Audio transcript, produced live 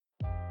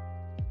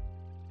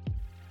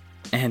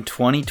And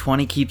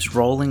 2020 keeps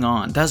rolling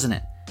on, doesn't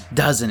it?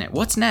 Doesn't it?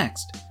 What's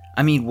next?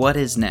 I mean, what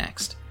is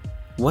next?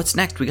 What's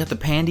next? We got the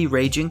pandy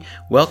raging.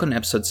 Welcome to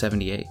episode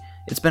 78.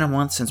 It's been a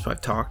month since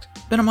I've talked.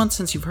 Been a month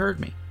since you've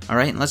heard me. All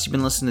right? Unless you've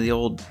been listening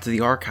to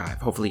the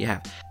archive. Hopefully you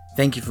have.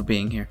 Thank you for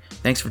being here.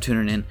 Thanks for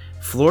tuning in.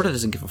 Florida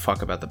doesn't give a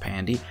fuck about the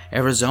pandy.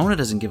 Arizona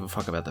doesn't give a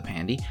fuck about the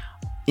pandy.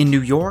 In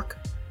New York,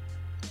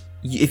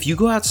 if you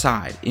go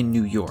outside in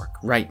New York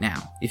right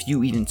now, if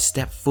you even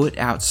step foot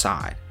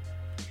outside,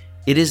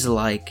 it is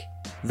like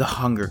the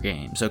Hunger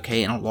Games,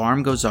 okay? An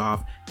alarm goes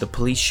off, the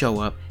police show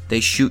up, they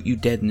shoot you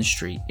dead in the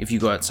street if you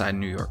go outside in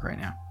New York right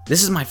now.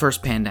 This is my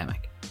first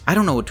pandemic. I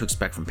don't know what to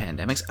expect from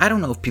pandemics. I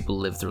don't know if people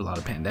live through a lot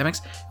of pandemics.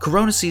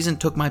 Corona season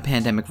took my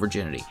pandemic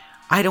virginity.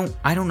 I don't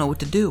know what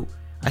to do.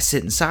 I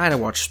sit inside, I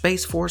watch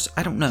Space Force,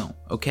 I don't know,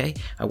 okay?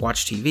 I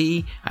watch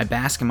TV, I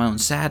bask in my own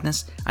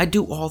sadness, I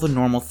do all the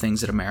normal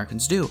things that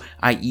Americans do.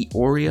 I eat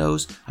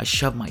Oreos, I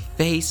shove my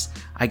face,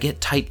 I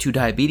get type 2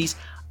 diabetes.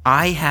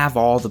 I have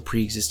all the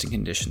pre-existing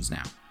conditions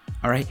now,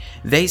 alright?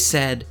 They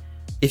said,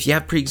 if you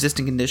have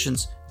pre-existing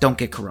conditions, don't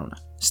get Corona.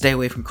 Stay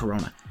away from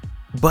Corona.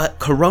 But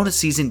Corona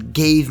season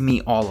gave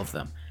me all of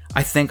them.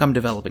 I think I'm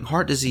developing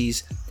heart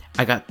disease,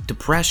 I got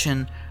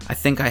depression, I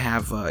think I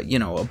have, a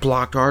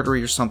blocked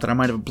artery or something. I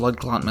might have a blood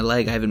clot in my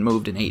leg. I haven't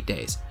moved in 8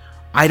 days.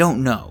 I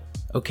don't know,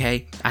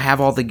 okay? I have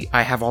all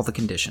the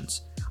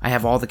conditions. I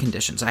have all the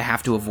conditions. I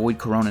have to avoid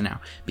Corona now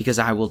because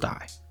I will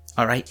die,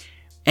 all right?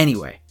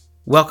 Anyway,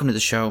 welcome to the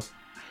show.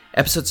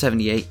 Episode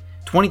 78.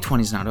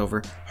 2020 is not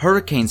over.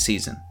 Hurricane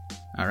season,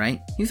 all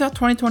right? You thought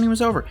 2020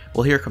 was over.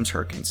 Well, here comes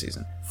hurricane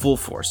season. Full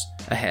force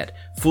ahead.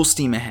 Full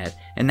steam ahead.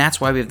 And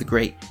that's why we have the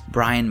great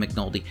Brian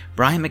McNoldy.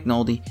 Brian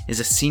McNoldy is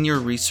a senior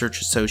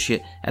research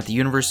associate at the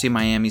University of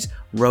Miami's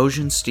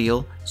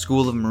Rosenstiel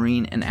School of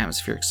Marine and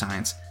Atmospheric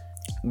Science.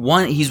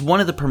 He's one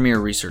of the premier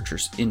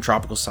researchers in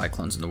tropical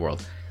cyclones in the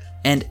world.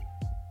 And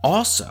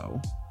also,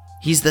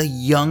 he's the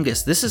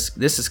youngest. This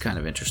is kind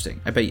of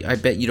interesting. I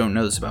bet you don't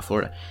know this about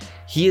Florida.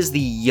 He is the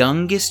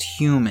youngest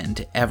human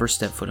to ever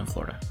step foot in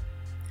Florida.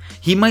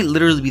 He might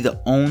literally be the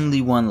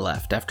only one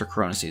left after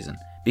Corona season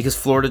because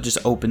Florida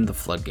just opened the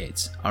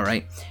floodgates, all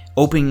right?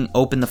 Open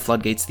the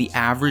floodgates. The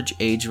average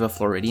age of a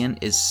Floridian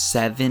is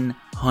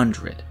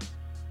 700.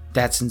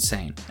 That's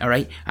insane, all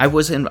right? I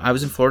was in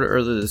Florida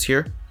earlier this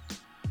year.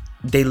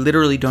 They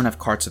literally don't have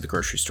carts at the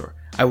grocery store.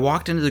 I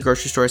walked into the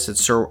grocery store. I said,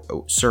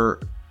 "Sir,"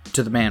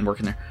 to the man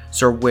working there,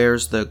 "Sir,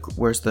 where's the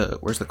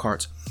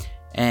carts?"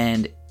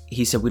 And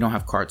he said, "We don't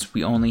have carts.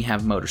 We only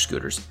have motor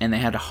scooters." And they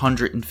had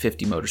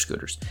 150 motor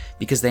scooters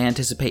because they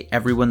anticipate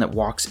everyone that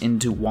walks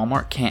into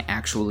Walmart can't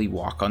actually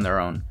walk on their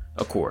own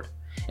accord.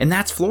 And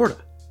that's Florida.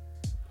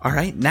 All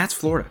right? And that's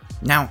Florida.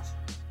 Now,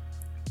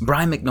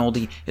 Brian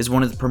McNoldy is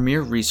one of the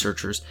premier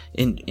researchers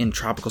in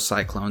tropical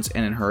cyclones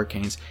and in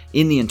hurricanes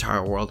in the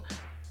entire world.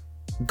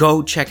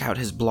 Go check out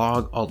his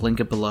blog. I'll link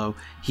it below.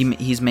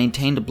 He's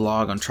maintained a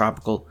blog on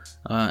tropical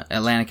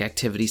Atlantic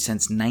activity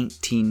since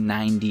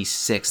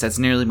 1996. That's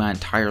nearly my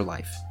entire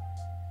life.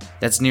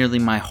 That's nearly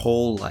my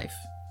whole life.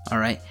 All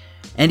right?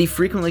 And he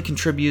frequently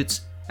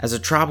contributes as a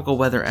tropical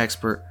weather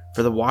expert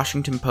for the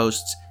Washington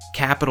Post's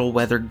Capital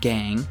Weather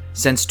Gang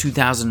since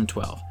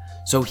 2012.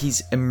 So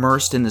he's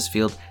immersed in this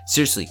field.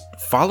 Seriously,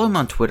 follow him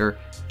on Twitter.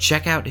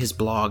 Check out his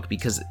blog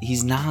because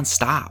he's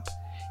nonstop.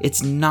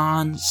 It's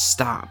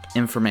non-stop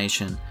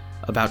information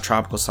about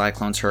tropical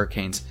cyclones,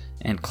 hurricanes,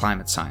 and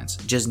climate science.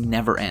 It just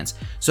never ends.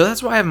 So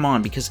that's why I have him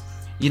on because,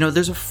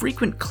 there's a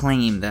frequent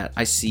claim that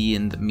I see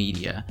in the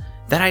media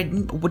that I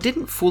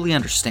didn't fully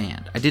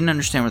understand. I didn't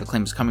understand where the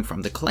claim is coming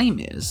from. The claim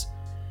is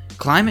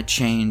climate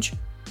change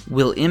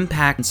will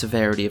impact the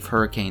severity of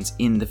hurricanes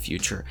in the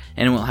future,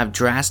 and it will have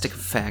drastic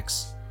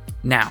effects.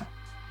 Now,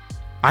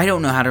 I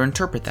don't know how to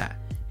interpret that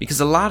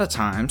because a lot of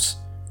times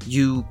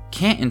you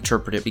can't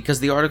interpret it because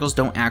the articles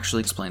don't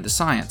actually explain the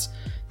science.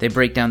 They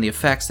break down the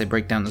effects, they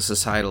break down the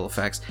societal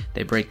effects,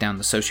 they break down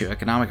the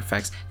socioeconomic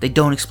effects. They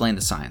don't explain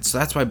the science. So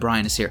that's why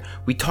Brian is here.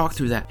 We talk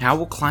through that. How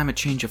will climate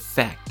change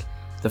affect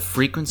the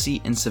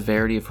frequency and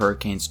severity of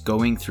hurricanes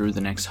going through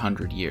the next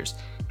 100 years?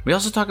 We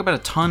also talk about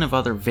a ton of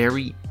other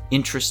very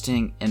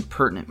interesting and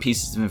pertinent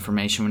pieces of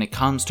information when it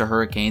comes to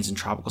hurricanes and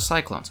tropical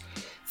cyclones.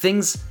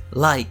 Things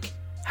like,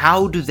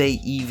 how do they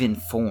even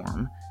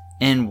form?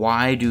 And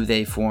why do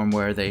they form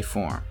where they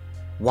form?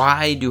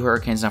 Why do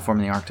hurricanes not form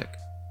in the Arctic?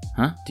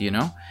 Huh? Do you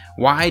know?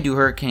 Why do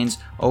hurricanes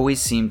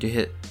always seem to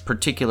hit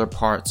particular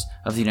parts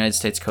of the United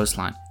States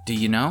coastline? Do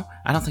you know?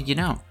 I don't think you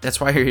know. That's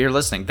why you're here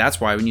listening.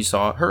 That's why when you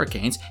saw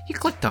hurricanes, you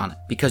clicked on it.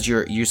 Because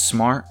you're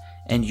smart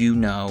and you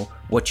know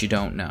what you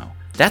don't know.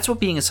 That's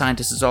what being a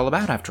scientist is all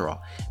about, after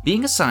all.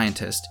 Being a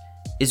scientist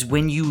is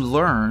when you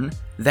learn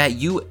that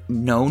you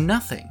know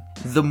nothing.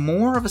 The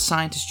more of a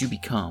scientist you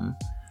become,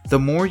 the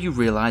more you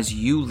realize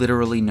you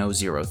literally know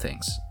zero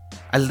things.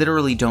 I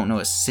literally don't know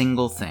a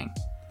single thing.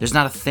 There's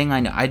not a thing I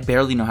know. I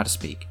barely know how to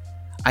speak.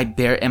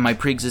 And my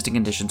pre-existing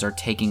conditions are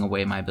taking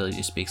away my ability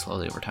to speak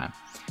slowly over time.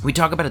 We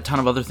talk about a ton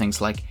of other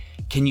things like,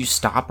 can you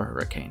stop a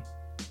hurricane?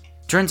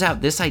 Turns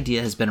out this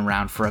idea has been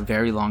around for a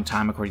very long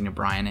time, according to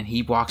Brian, and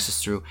he walks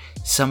us through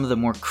some of the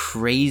more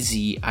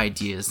crazy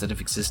ideas that have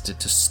existed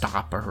to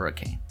stop a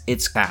hurricane.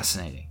 It's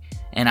fascinating.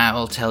 And I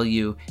will tell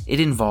you, it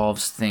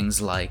involves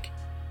things like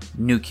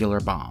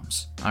nuclear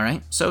bombs. All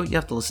right? So you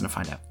have to listen to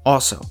find out.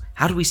 Also,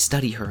 how do we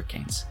study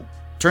hurricanes?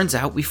 Turns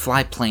out we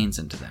fly planes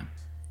into them.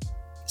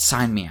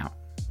 Sign me out.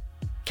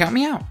 Count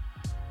me out.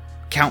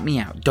 Count me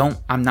out.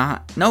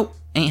 Nope,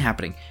 ain't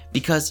happening.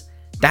 Because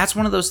that's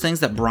one of those things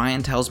that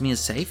Brian tells me is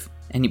safe,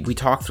 and we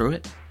talk through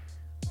it.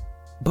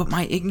 But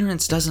my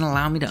ignorance doesn't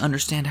allow me to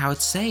understand how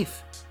it's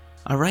safe.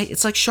 All right?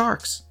 It's like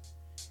sharks.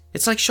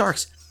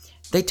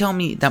 They tell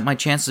me that my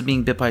chances of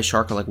being bit by a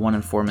shark are like 1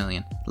 in 4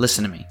 million.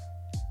 Listen to me.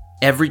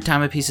 Every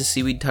time a piece of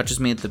seaweed touches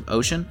me at the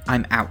ocean,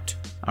 I'm out.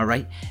 All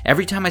right?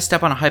 Every time I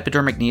step on a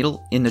hypodermic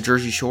needle in the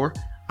Jersey Shore,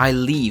 I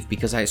leave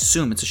because I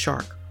assume it's a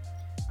shark.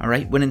 All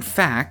right? When in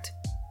fact,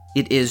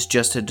 it is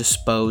just a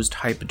disposed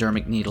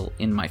hypodermic needle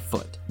in my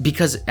foot.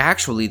 Because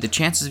actually, the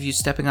chances of you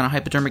stepping on a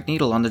hypodermic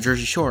needle on the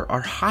Jersey Shore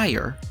are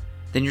higher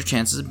than your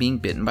chances of being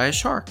bitten by a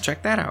shark.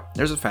 Check that out.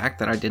 There's a fact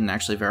that I didn't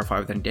actually verify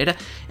with any data.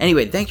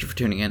 Anyway, thank you for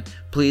tuning in.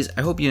 Please,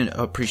 I hope you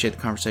appreciate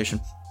the conversation.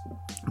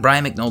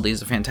 Brian McNoldy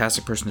is a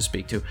fantastic person to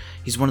speak to.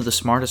 He's one of the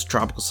smartest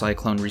tropical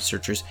cyclone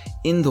researchers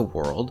in the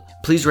world.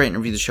 Please rate and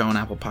review the show on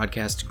Apple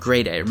Podcasts.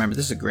 Grade A. Remember,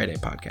 this is a grade A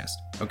podcast,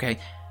 okay?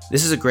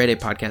 This is a grade A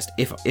podcast.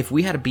 If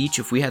we had a beach,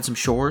 if we had some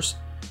shores,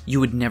 you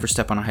would never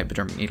step on a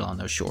hypodermic needle on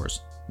those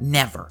shores.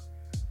 Never.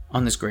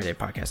 On this grade A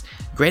podcast.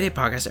 Grade A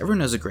podcast, everyone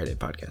knows a grade A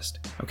podcast.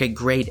 Okay,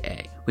 grade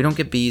A. We don't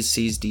get B's,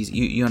 C's, D's.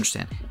 You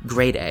understand.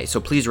 Grade A. So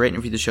please rate and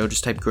review the show.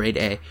 Just type grade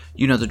A.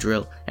 You know the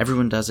drill.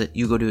 Everyone does it.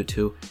 You go do it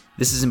too.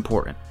 This is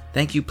important.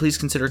 Thank you. Please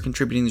consider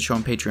contributing to the show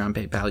on Patreon,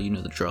 PayPal. You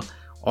know the drill.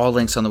 All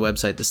links on the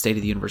website,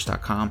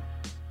 thestateoftheuniverse.com.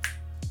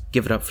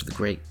 Give it up for the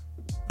great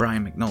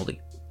Brian McNoldy.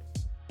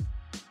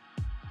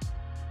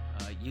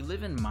 You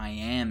live in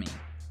Miami,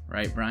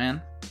 right,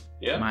 Brian?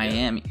 Yeah.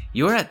 Miami. Yeah.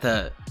 You're at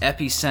the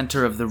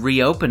epicenter of the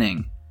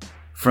reopening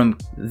from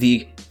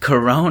the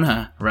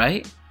corona,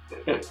 right?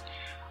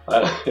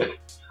 I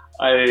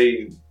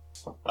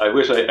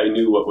wish I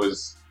knew what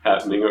was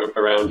happening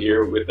around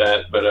here with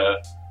that, but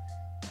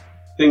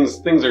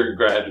things are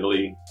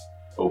gradually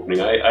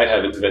opening. I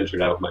haven't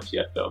ventured out much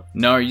yet, though.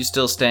 No, are you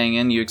still staying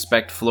in? You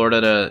expect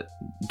Florida to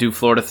do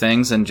Florida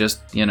things and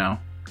just,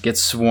 get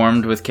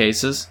swarmed with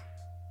cases?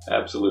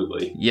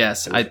 Absolutely.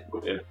 Yes.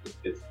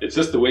 It's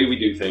just the way we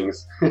do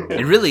things.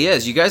 It really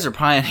is. You guys are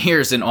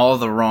pioneers in all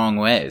the wrong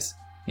ways,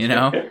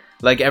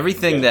 Like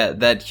everything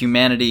that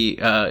humanity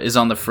is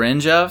on the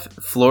fringe of,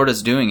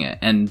 Florida's doing it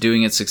and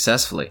doing it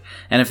successfully.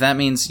 And if that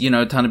means,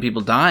 a ton of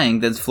people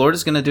dying, then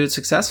Florida's going to do it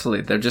successfully.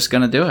 They're just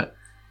going to do it.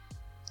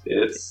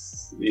 It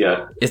is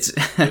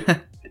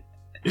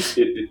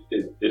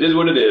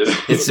what it is.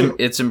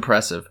 It's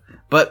impressive.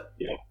 But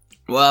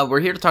well, we're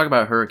here to talk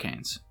about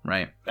hurricanes,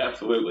 right?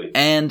 Absolutely.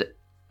 And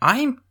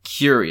I'm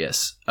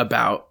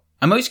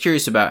always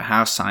curious about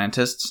how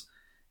scientists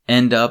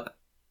end up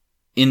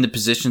in the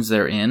positions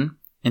they're in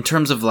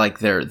terms of like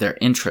their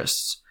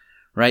interests,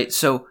 right?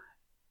 So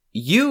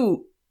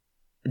you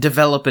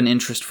develop an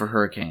interest for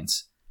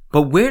hurricanes,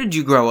 but where did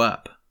you grow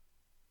up?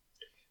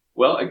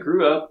 Well, I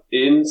grew up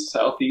in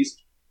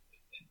southeast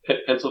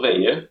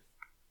Pennsylvania,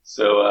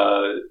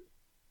 so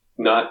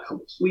not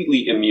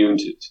completely immune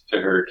to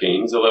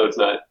hurricanes, although it's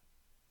not,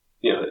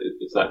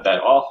 it's not that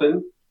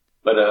often.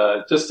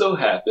 But just so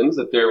happens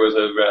that there was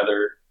a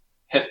rather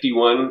hefty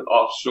one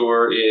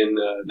offshore in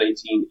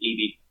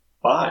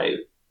 1985.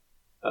 It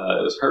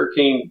was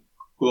Hurricane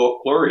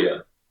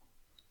Gloria,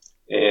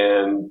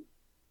 and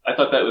I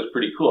thought that was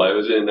pretty cool. I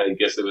was in, I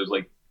guess it was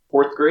like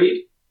 4th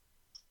grade,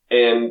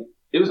 and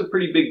it was a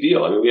pretty big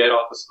deal. I mean, we had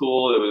off of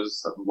school. It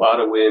was a lot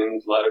of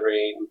wind, a lot of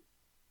rain.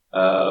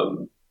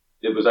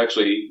 It was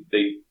actually,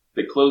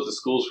 they closed the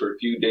schools for a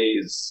few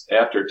days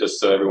after, just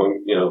so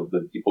everyone,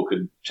 the people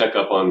could check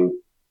up on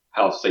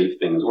how safe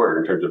things were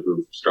in terms of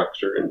roof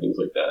structure and things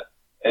like that.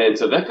 And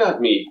so that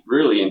got me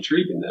really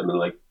intrigued in them and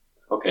like,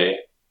 okay,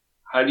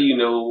 how do you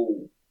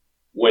know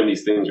when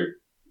these things are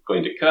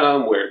going to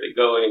come? Where are they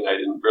going? I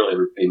didn't really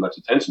ever pay much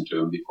attention to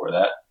them before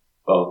that.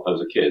 Well, I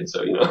was a kid,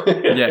 so,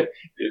 Yeah.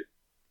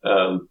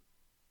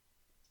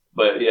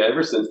 But yeah,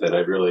 ever since then,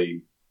 I've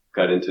really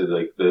got into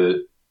like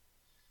the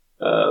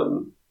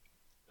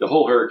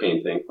whole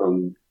hurricane thing,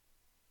 from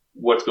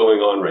what's going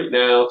on right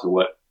now to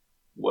what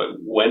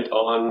went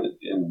on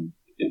in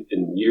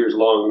years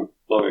long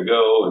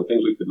ago, and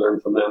things we could learn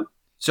from them.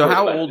 So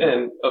how old?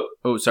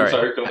 Sorry.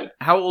 Sorry, go ahead.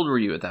 How old were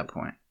you at that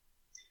point?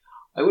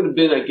 I would have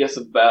been, I guess,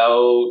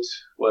 about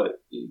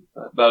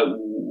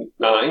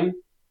 9.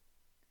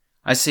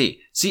 I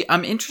see. See,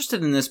 I'm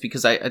interested in this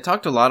because I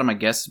talked to a lot of my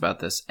guests about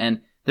this,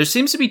 and there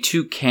seems to be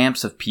 2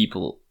 camps of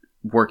people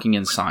working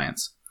in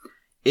science.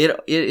 It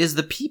is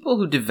the people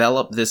who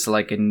develop this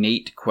like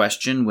innate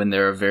question when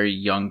they're a very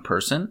young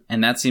person,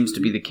 and that seems to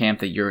be the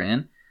camp that you're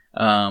in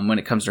when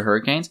it comes to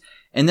hurricanes.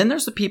 And then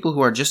there's the people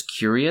who are just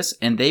curious,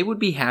 and they would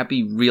be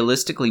happy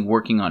realistically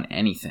working on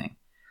anything.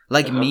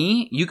 Like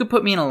me, you could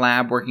put me in a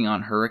lab working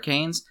on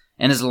hurricanes,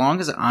 And as long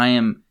as I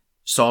am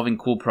solving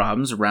cool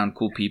problems around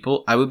cool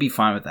people, I would be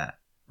fine with that,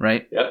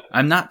 right? Yep.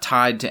 I'm not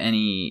tied to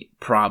any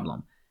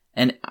problem.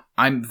 And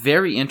I'm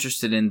very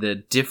interested in the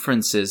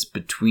differences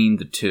between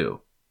the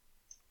two.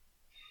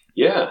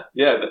 Yeah,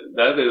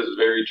 that is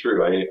very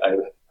true. I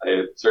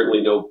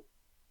certainly know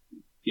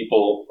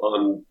people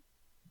on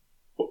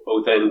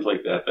both ends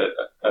like that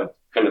have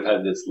kind of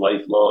had this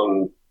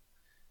lifelong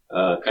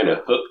kind of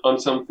hook on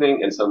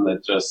something, and some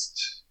that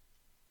just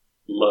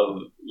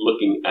love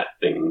looking at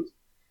things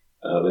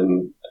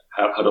and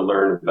how to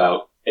learn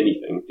about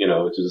anything,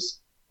 which is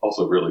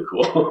also really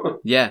cool.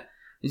 Yeah.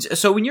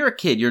 So when you're a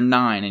kid, you're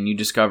 9, and you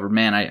discover,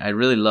 man, I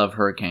really love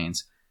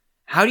hurricanes.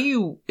 How do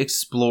you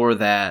explore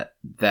that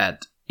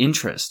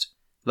interest?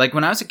 Like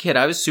when I was a kid,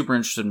 I was super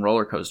interested in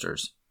roller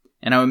coasters,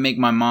 and I would make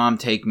my mom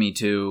take me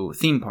to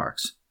theme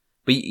parks.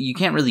 But you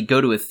can't really go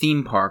to a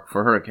theme park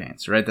for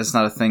hurricanes, right? That's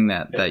not a thing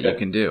that you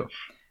can do.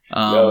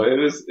 No, it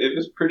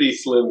was pretty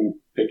slim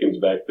pickings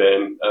back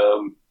then.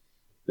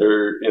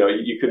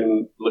 You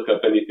couldn't look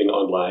up anything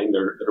online.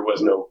 There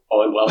was no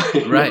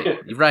online.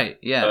 Right,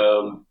 yeah.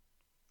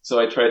 So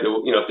I tried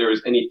to, if there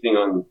was anything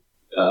on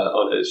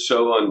a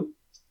show on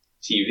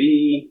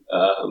TV.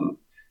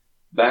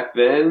 Back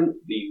then,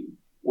 the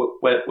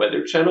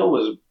Weather Channel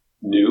was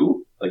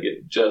new, like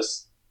it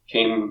just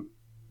came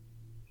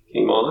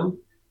on,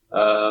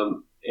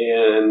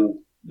 and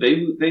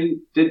they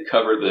did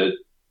cover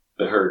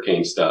the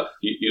hurricane stuff.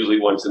 Usually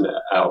once an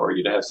hour,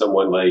 you'd have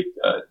someone like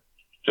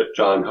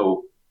John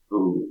Hope,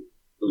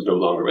 who's no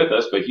longer with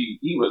us, but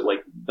he was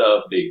like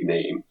the big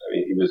name. I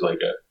mean, he was like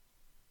a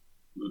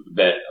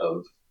vet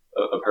of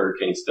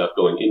hurricane stuff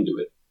going into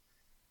it.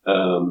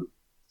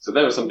 So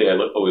that was something I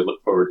always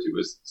look forward to,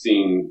 was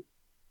seeing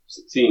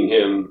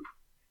him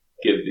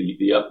give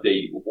the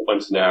update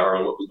once an hour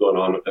on what was going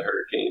on with the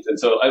hurricanes. And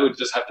so I would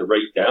just have to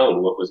write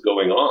down what was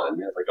going on.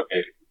 And I was like,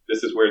 okay,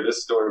 this is where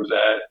this storm's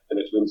at and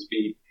its wind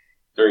speed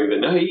during the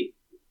night.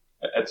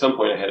 At some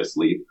point I had to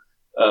sleep.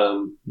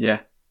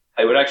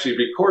 I would actually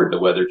record the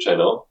Weather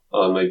Channel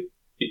on my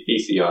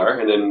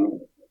VCR and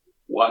then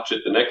watch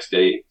it the next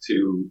day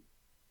to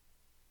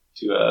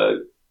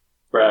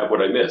grab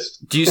what I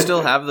missed. Do you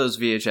still have those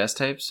VHS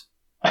tapes?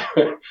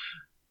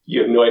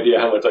 You have no idea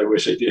how much I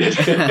wish I did.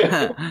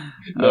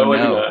 No, I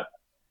do not.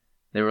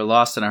 They were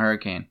lost in a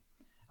hurricane.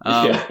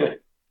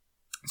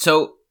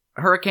 So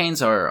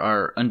hurricanes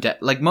are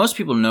like most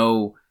people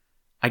know,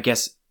 I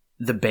guess,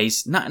 the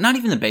base, not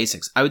even the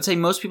basics. I would say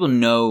most people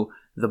know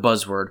the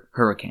buzzword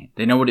hurricane.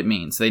 They know what it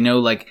means. They know,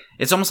 like,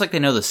 it's almost like they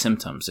know the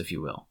symptoms, if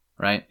you will,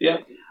 right? Yeah.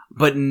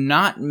 But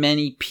not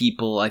many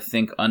people, I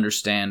think,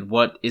 understand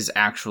what is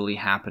actually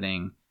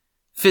happening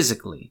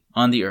physically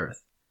on the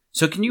earth.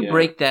 So can you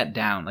break that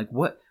down? Like,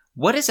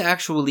 what is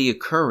actually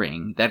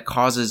occurring that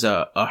causes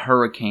a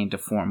hurricane to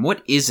form?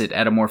 What is it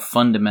at a more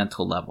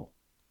fundamental level?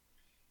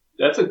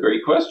 That's a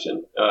great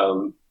question.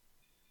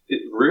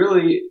 It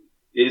really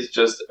is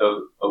just a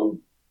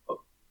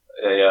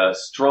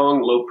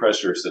strong low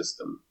pressure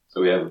system.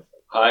 So we have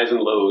highs and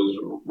lows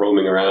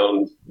roaming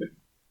around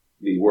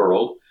the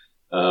world.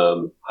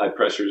 High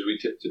pressures we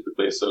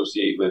typically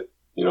associate with,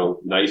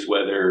 nice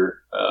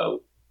weather.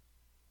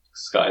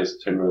 Skies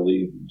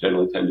generally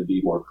tend to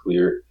be more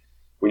clear.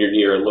 When you're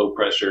near a low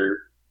pressure,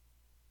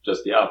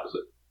 just the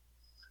opposite.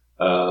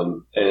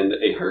 And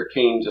a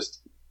hurricane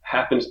just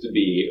happens to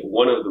be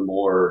one of the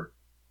more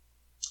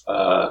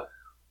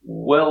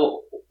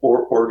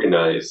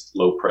organized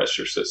low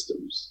pressure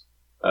systems.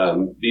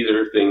 These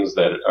are things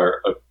that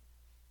are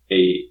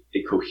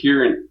a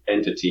coherent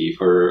entity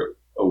for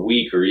a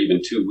week or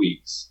even 2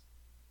 weeks,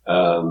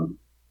 and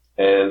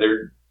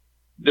they're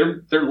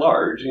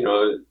large.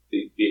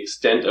 The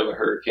extent of a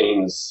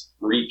hurricane's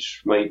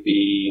reach might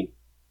be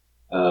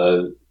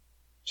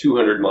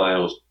 200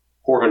 miles,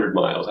 400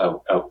 miles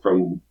out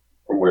from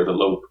where the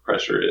low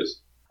pressure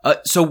is.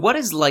 So what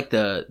is like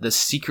the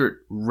secret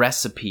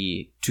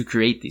recipe to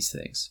create these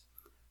things,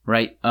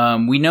 right?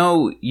 We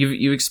know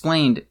you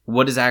explained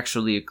what is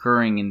actually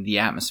occurring in the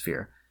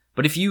atmosphere,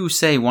 but if you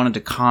say wanted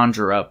to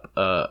conjure up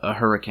a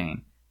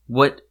hurricane,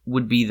 what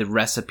would be the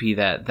recipe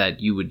that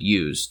you would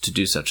use to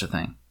do such a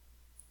thing?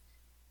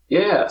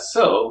 Yeah,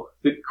 so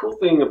the cool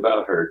thing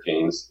about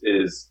hurricanes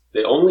is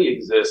they only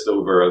exist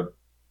over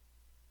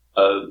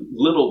a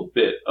little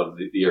bit of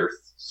the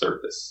Earth's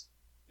surface.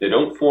 They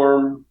don't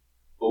form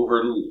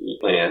over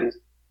land,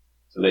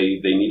 so they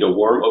need a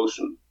warm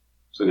ocean.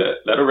 So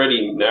that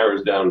already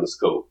narrows down the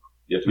scope.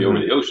 You have to be over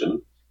the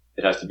ocean.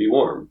 It has to be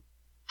warm.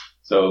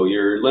 So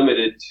you're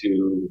limited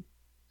to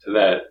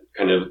that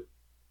kind of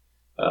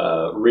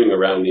ring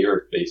around the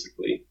Earth,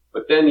 basically.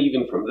 But then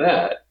even from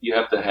that, you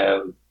have to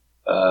have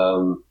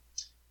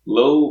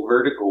low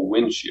vertical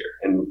wind shear.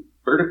 And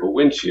vertical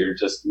wind shear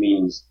just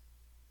means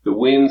the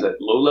winds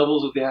at low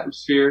levels of the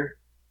atmosphere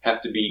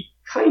have to be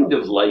kind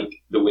of like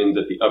the winds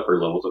at the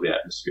upper levels of the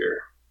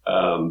atmosphere.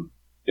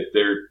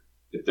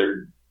 If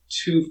they're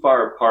too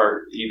far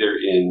apart, either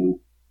in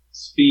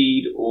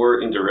speed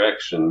or in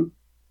direction,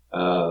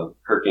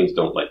 hurricanes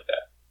don't like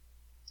that.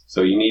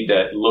 So you need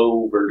that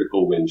low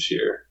vertical wind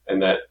shear,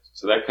 and that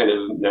So that kind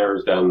of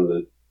narrows down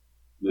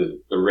the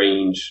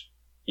range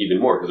even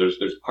more, because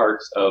there's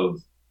parts of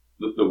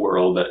the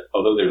world that,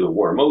 although there's a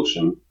warm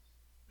ocean,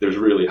 there's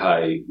really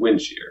high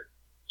wind shear,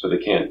 so they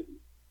can't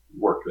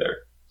work there.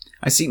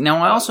 I see.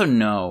 Now, I also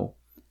know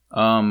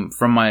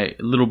from my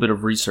little bit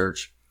of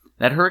research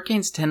that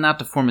hurricanes tend not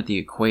to form at the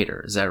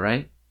equator. Is that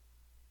right?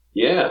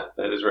 Yeah,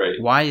 that is right.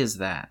 Why is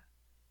that?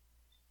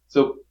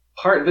 So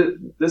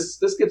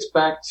this gets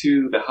back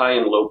to the high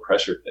and low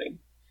pressure thing.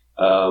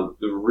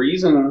 The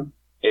reason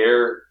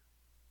air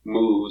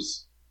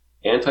moves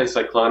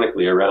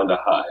anticyclonically around a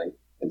high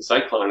and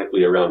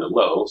cyclonically around a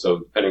low, so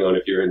depending on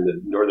if you're in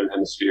the northern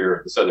hemisphere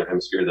or the southern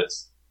hemisphere,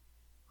 that's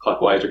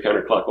clockwise or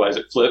counterclockwise,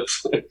 it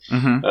flips.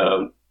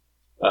 Mm-hmm.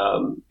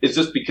 It's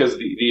just because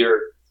the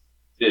Earth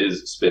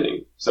is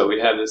spinning. So we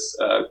have this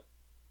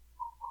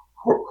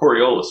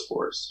Coriolis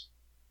force,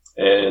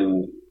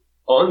 and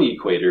on the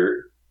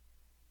equator,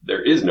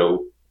 there is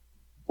no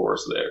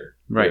force there.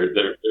 Right.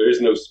 There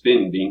is no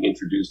spin being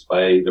introduced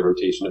by the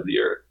rotation of the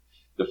Earth.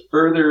 The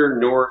further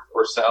north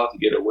or south you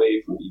get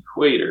away from the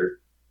equator,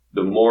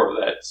 the more of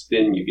that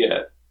spin you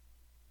get.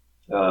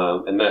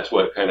 And that's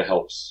what kind of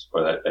helps,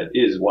 or that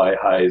is why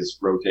highs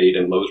rotate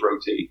and lows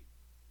rotate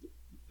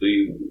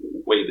the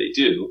way they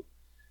do.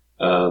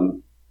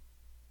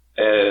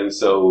 And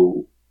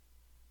so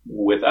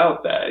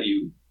without that,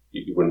 you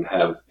wouldn't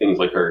have things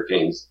like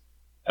hurricanes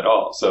at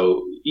all.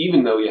 So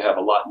even though you have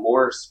a lot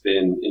more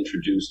spin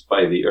introduced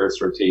by the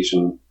Earth's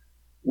rotation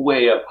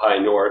way up high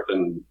north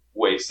and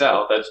way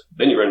south,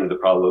 then you run into the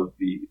problem of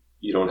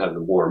you don't have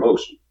the warm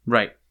ocean.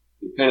 Right.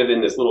 You're kind of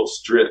in this little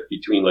strip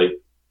between like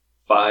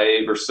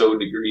 5 or so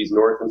degrees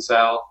north and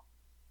south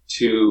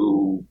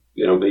to,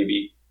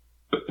 maybe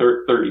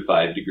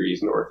 35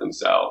 degrees north and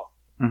south,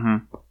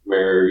 mm-hmm.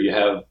 where you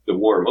have the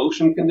warm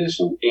ocean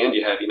condition and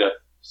you have enough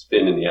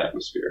spin in the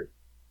atmosphere.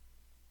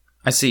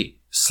 I see.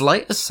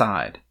 Slight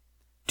aside,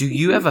 do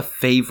you have a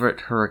favorite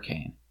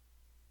hurricane?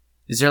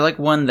 Is there like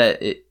one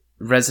that it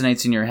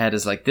resonates in your head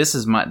as like, this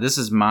is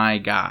my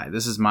guy,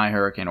 this is my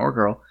hurricane, or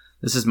girl,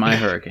 this is my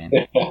hurricane?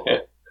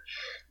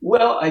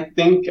 Well, I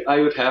think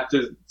I would have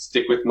to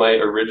stick with my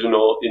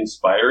original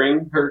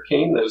inspiring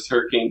hurricane. That was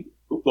Hurricane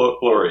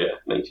Gloria,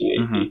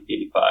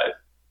 1985. Mm-hmm.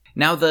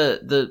 Now,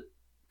 the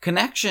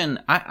connection,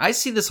 I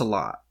see this a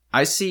lot.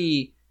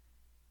 In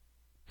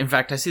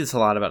fact, I see this a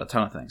lot about a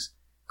ton of things.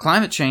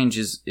 Climate change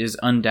is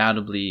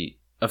undoubtedly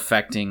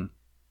affecting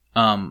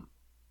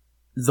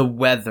the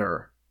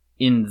weather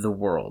in the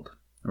world,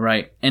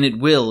 right? And it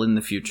will in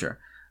the future.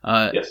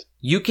 Yes.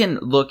 You can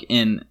look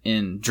in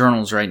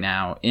journals right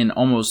now in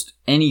almost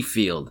any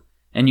field,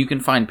 and you can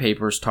find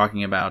papers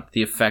talking about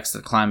the effects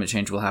that climate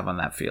change will have on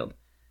that field.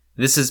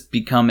 This has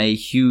become a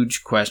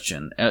huge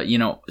question,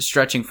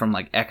 stretching from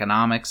like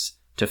economics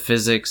to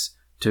physics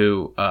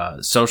to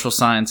social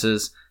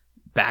sciences,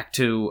 back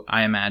to,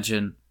 I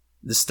imagine,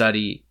 the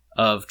study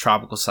of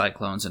tropical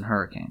cyclones and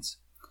hurricanes.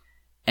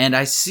 And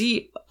I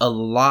see a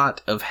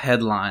lot of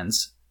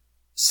headlines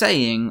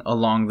saying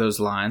along those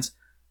lines,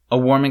 a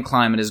warming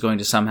climate is going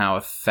to somehow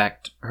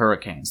affect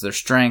hurricanes, their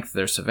strength,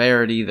 their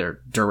severity,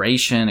 their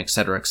duration,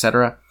 etc.,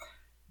 etc.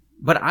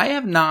 But I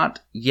have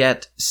not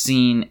yet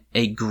seen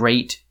a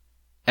great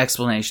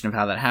explanation of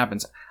how that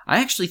happens.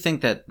 I actually think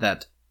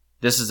that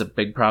this is a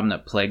big problem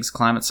that plagues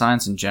climate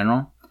science in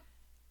general,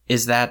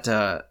 is that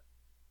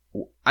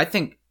I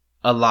think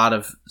a lot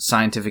of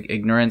scientific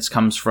ignorance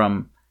comes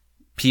from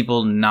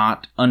people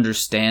not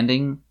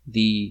understanding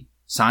the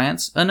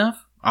science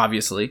enough.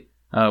 Obviously,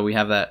 we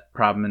have that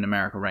problem in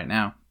America right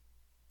now.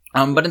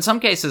 But in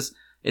some cases,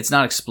 it's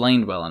not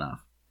explained well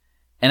enough.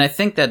 And I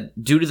think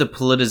that due to the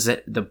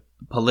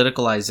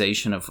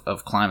politicalization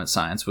of climate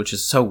science, which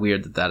is so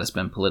weird that has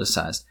been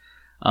politicized,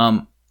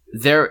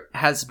 there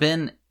has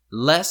been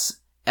less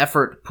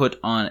effort put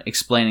on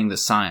explaining the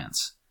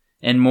science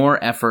and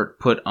more effort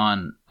put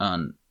on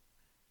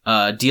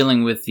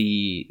dealing with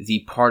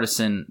the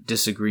partisan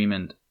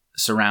disagreement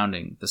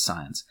surrounding the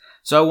science.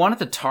 So I wanted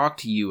to talk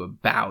to you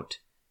about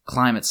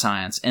climate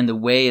science and the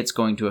way it's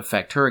going to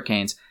affect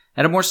hurricanes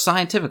at a more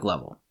scientific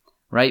level,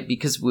 right?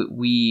 Because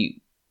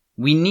we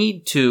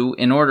need to,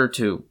 in order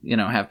to,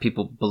 have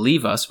people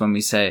believe us when we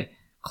say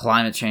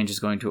climate change is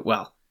going to,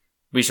 well,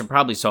 we should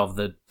probably solve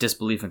the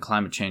disbelief in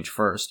climate change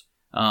first.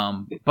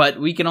 But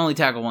we can only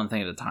tackle one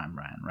thing at a time,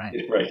 Ryan, right?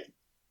 Right.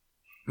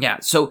 Yeah.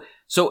 So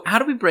how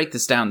do we break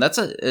this down?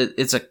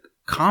 It's a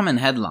common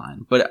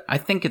headline, but I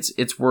think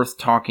it's worth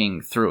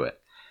talking through it.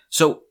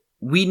 So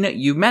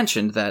you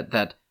mentioned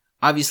that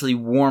obviously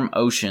warm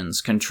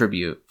oceans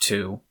contribute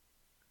to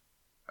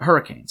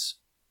hurricanes,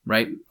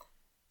 right?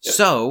 Yes.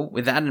 So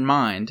with that in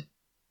mind,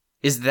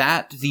 is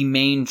that the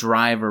main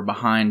driver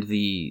behind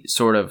the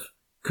sort of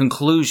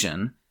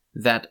conclusion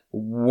that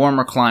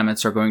warmer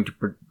climates are going to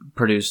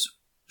produce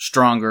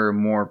stronger,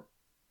 more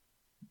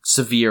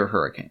severe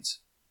hurricanes?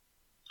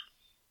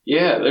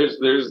 Yeah, there's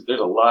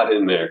a lot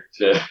in there.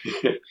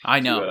 I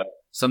know.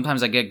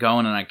 Sometimes I get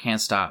going and I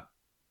can't stop.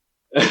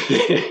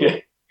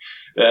 That's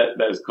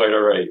quite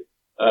all right.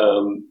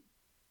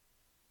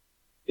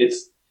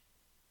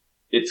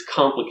 it's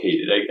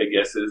complicated, I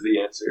guess is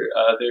the answer.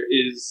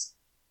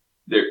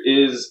 There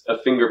is a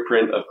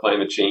fingerprint of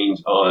climate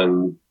change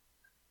on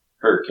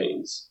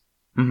hurricanes.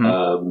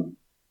 Mm-hmm.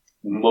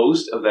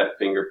 Most of that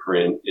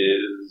fingerprint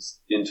is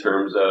in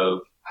terms of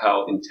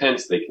how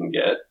intense they can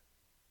get.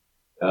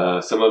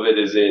 Some of it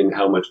is in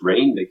how much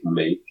rain they can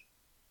make.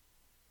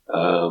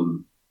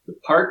 The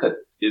part that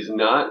is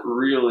not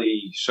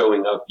really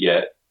showing up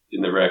yet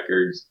in the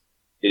records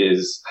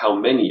is how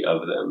many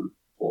of them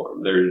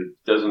form. There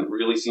doesn't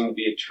really seem to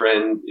be a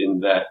trend in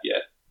that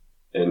yet,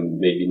 and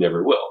maybe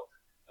never will.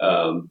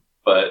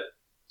 But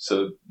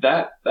so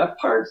that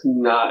part's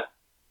not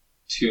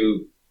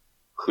too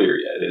clear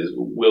yet.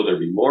 Will there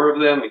be more of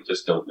them? We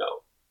just don't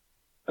know.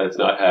 That's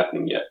not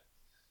happening yet.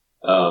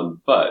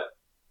 But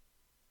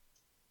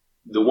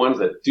the ones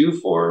that do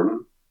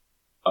form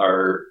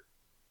are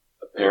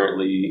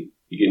apparently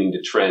beginning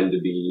to trend to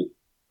be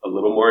a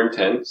little more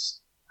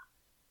intense,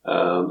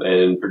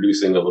 and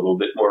producing a little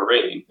bit more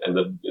rain. And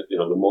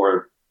the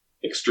more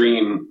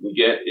extreme we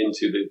get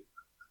into the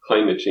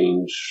climate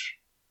change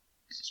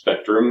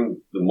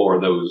spectrum, the more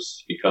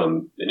those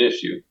become an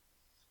issue.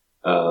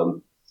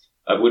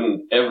 I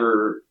wouldn't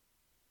ever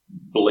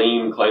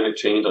blame climate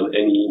change on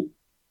any,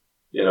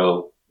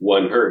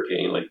 one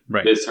hurricane. Like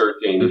right. This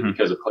hurricane mm-hmm. is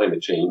because of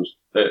climate change.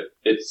 That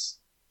it's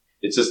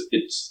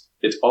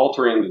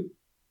altering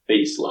the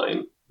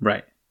baseline.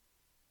 Right.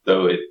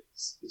 So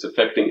it's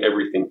affecting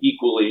everything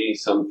equally.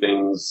 Some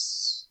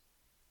things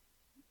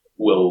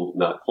will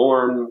not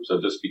form. So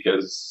just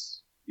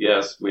because,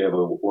 yes, we have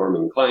a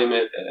warming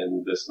climate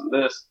and this,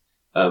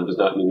 does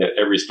not mean that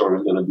every storm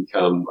is going to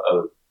become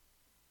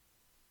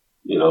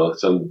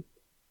some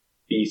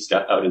beast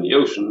out in the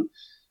ocean.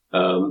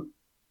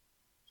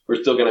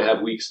 We're still going to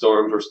have weak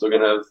storms. We're still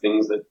going to have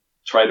things that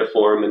try to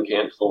form and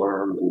can't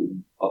form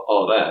and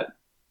all that.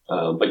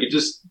 But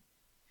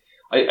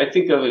I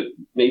think of it,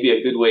 maybe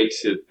a good way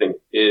to think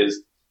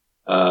is,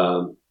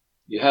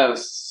 you have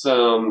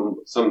some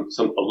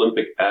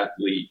Olympic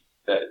athlete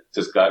that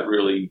just got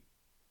really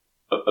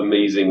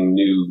amazing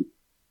new,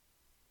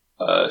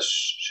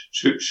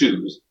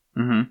 shoes.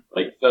 Mm-hmm.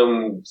 Like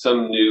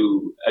some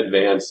new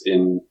advance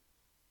in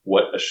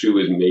what a shoe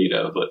is made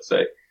of, let's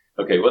say.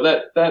 Okay, well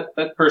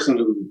that person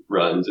who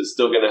runs is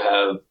still going to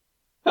have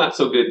not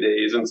so good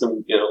days and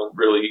some,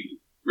 really,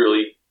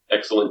 really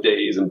excellent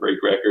days and break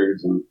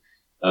records, and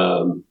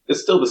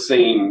it's still the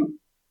same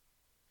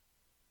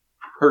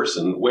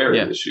person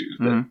wearing the shoes,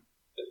 mm-hmm.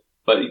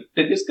 but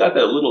it just got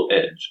that little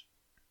edge.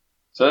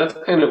 So that's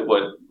kind of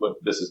what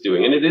this is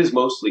doing, and it is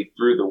mostly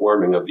through the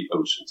warming of the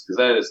oceans, because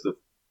that is the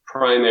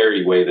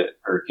primary way that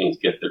hurricanes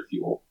get their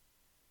fuel.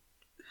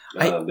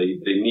 They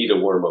need a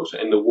warm ocean,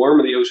 and the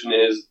warmer the ocean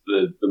is,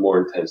 the more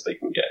intense they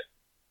can get.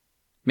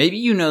 Maybe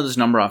you know this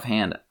number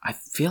offhand. I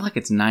feel like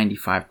it's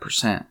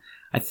 95%.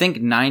 I think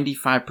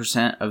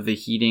 95% of the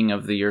heating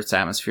of the Earth's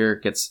atmosphere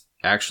gets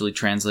actually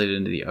translated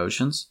into the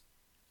oceans.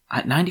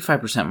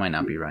 95% might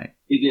not be right.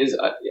 It is.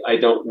 I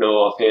don't know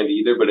offhand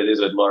either, but it is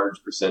a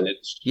large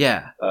percentage.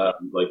 Yeah.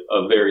 Like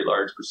a very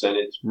large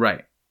percentage.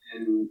 Right.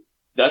 And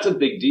that's a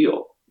big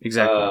deal.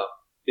 Exactly.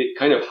 It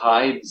kind of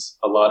hides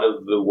a lot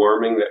of the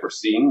warming that we're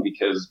seeing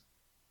because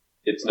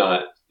it's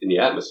not in the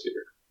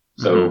atmosphere.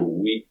 So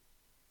mm-hmm. we,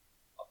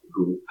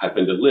 who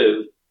happen to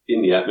live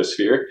in the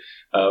atmosphere,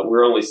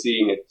 we're only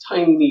seeing a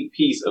tiny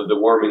piece of the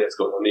warming that's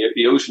going on.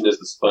 The ocean is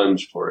the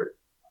sponge for it.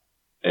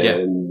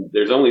 And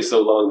there's only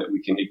so long that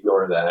we can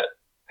ignore that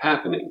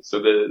happening. So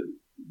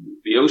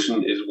the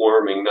ocean is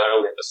warming not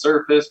only at the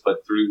surface,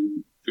 but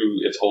through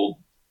its whole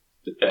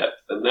depth.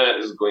 And that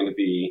is going to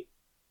be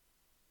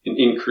an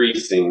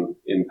increasing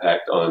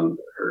impact on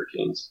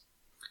hurricanes.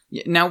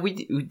 Yeah, now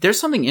there's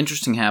something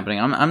interesting happening.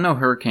 I'm no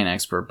hurricane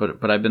expert,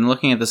 but I've been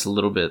looking at this a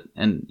little bit,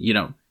 and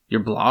your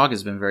blog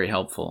has been very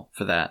helpful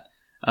for that.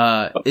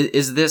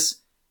 Is this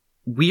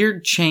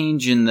weird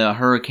change in the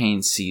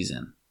hurricane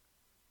season,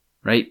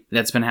 right?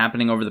 That's been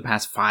happening over the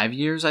past 5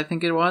 years, I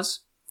think it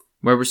was,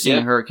 where we're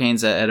seeing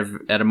hurricanes at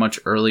a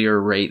much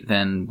earlier rate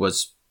than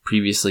was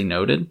previously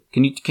noted.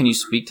 Can you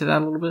speak to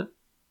that a little bit?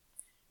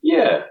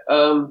 Yeah.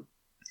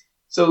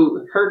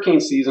 So hurricane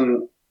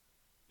season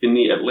in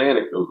the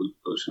Atlantic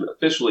Ocean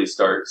officially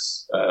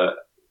starts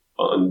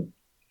on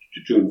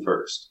June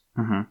 1st.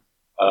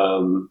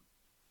 Mm-hmm.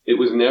 It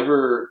was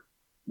never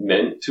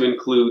meant to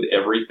include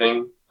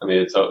everything. I mean,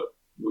 it's to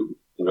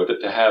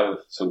have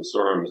some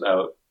storms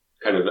out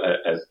kind of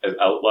as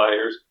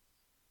outliers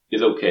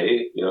is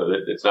okay.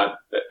 It's not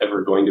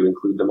ever going to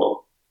include them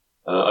all.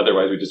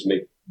 Otherwise, we just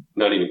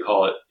not even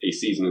call it a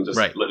season and just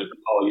let it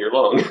be all year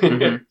long.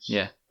 Mm-hmm.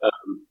 Yeah.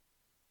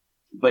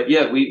 But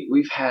yeah,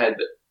 we've had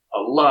a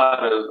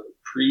lot of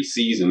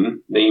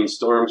pre-season named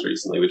storms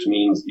recently, which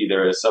means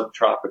either a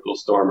subtropical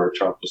storm or a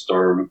tropical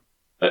storm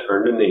that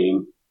earned a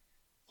name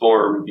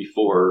formed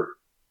before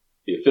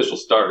the official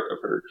start of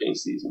hurricane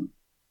season.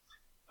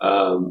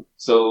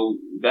 So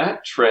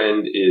that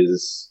trend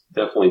is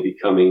definitely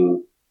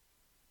becoming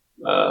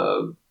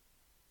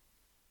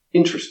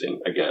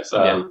interesting, I guess.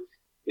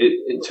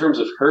 In terms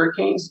of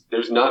hurricanes,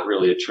 there's not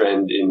really a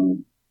trend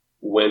in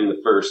when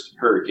the first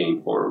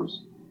hurricane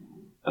forms.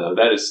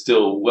 That is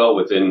still well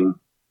within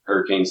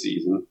hurricane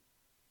season.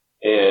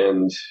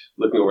 And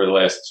looking over the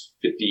last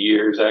 50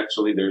 years,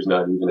 actually, there's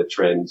not even a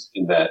trend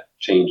in that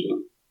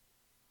changing.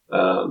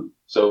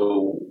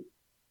 So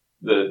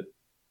the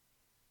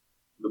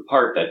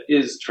part that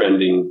is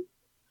trending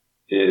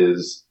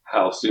is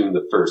how soon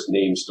the first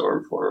named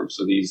storm forms.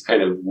 So these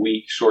kind of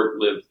weak,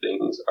 short-lived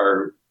things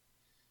are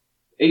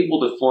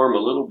able to form a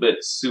little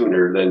bit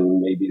sooner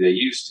than maybe they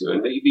used to.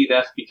 And maybe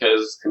that's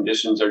because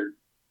conditions are,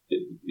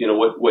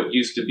 what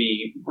used to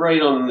be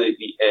right on the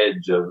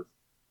edge of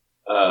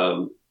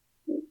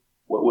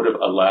what would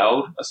have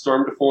allowed a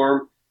storm to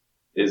form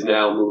is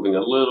now moving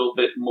a little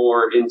bit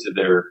more into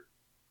their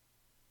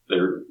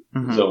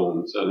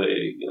zone. So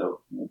they,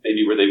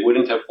 maybe where they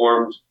wouldn't have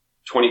formed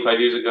 25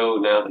 years ago,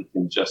 now they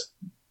can just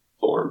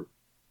form.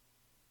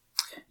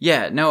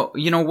 Yeah, no,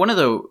 one of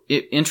the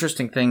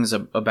interesting things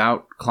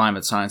about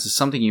climate science is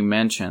something you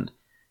mentioned,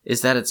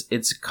 is that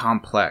it's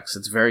complex.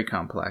 It's very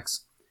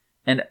complex.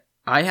 And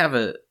I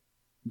have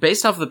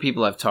based off of the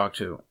people I've talked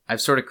to, I've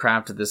sort of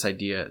crafted this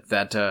idea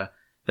that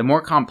the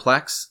more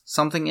complex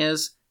something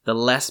is, the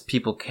less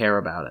people care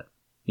about it.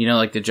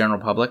 Like the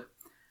general public.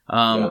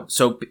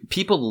 So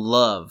people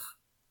love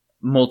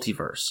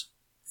multiverse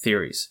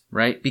theories,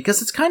 right?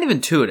 Because it's kind of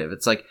intuitive.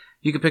 It's like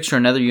you could picture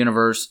another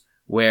universe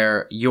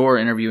where you're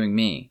interviewing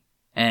me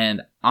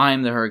and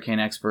I'm the hurricane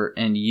expert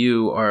and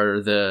you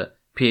are the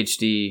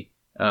PhD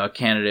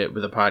candidate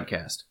with a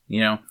podcast,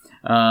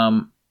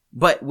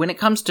 But when it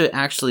comes to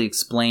actually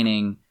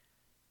explaining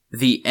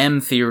the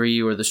M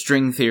theory or the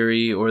string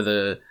theory or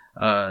the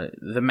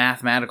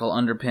mathematical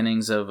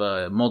underpinnings of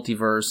a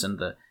multiverse and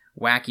the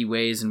wacky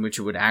ways in which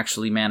it would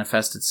actually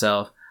manifest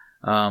itself,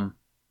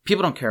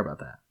 people don't care about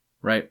that,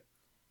 right?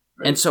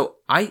 And so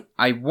I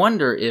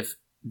wonder if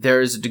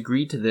there is a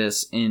degree to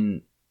this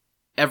in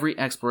every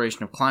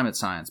exploration of climate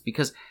science,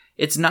 because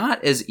it's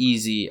not as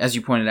easy, as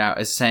you pointed out,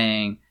 as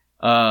saying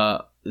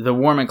the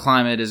warming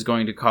climate is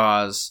going to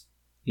cause,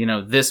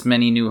 this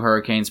many new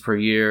hurricanes per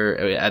year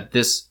at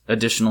this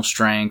additional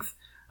strength,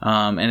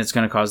 and it's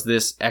going to cause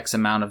this X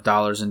amount of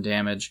dollars in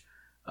damage.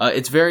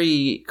 It's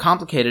very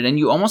complicated, and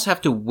you almost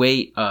have to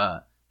wait.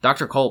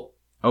 Dr. Culp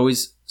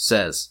always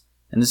says,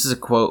 and this is a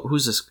quote,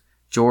 who's this?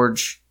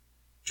 George,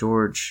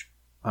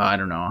 I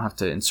don't know, I'll have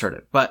to insert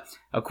it, but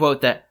a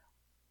quote that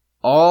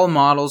all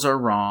models are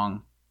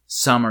wrong,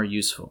 some are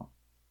useful,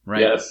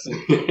 right? Yes.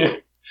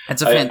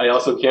 I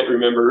also can't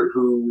remember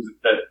who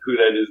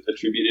that is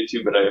attributed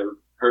to, but I have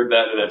heard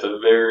that, and that's a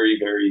very,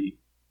 very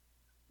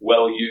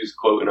well-used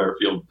quote in our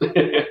field.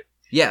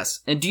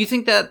 Yes. And do you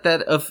think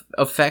that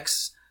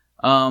affects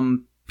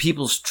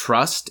people's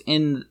trust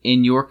in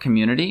your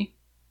community?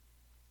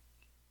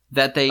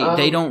 That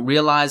they don't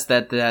realize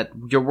that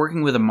you're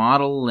working with a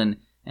model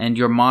and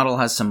your model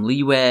has some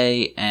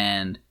leeway,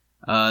 and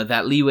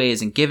that leeway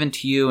isn't given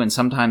to you, and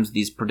sometimes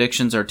these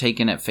predictions are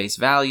taken at face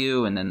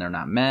value and then they're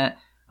not met.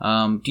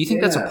 Do you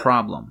think that's a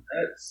problem?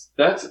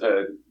 That's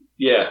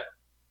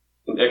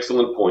an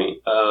excellent point.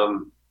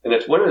 And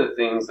it's one of the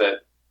things that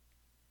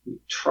we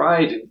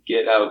try to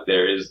get out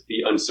there is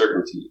the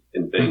uncertainty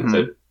in things.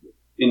 That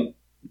when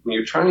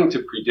you're trying to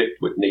predict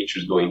what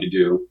nature's going to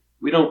do,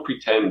 we don't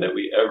pretend that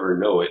we ever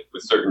know it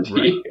with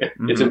certainty. Right.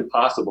 It's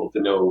impossible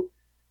to know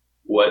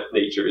what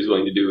nature is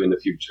going to do in the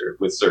future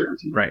with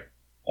certainty. Right.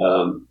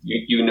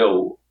 You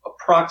know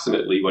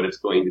approximately what it's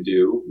going to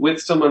do with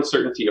some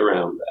uncertainty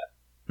around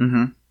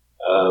that.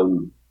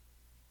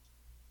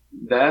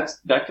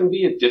 That can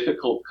be a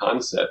difficult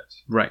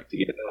concept, right, to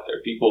get out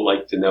there. People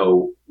like to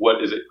know,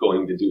 what is it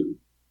going to do?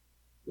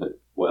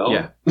 Well,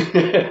 I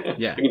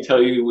can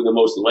tell you the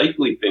most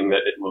likely thing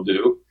that it will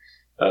do,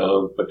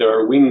 but there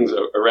are wings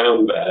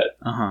around that.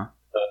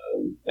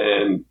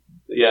 And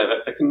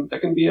that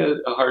can be a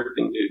hard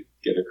thing to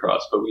get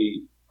across, but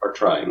we are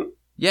trying.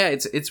 Yeah,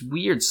 it's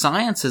weird.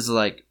 Science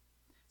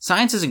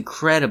is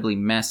incredibly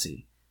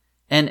messy,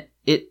 and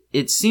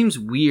it seems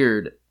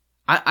weird.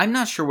 I'm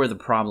not sure where the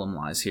problem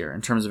lies here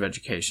in terms of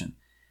education,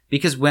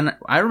 because when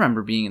I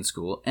remember being in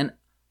school, and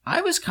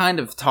I was kind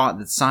of taught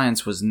that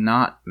science was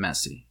not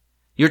messy.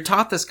 You're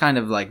taught this kind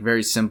of like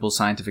very simple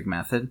scientific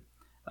method,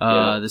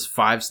 this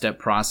 5-step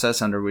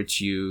process under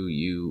which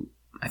you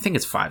I think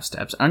it's 5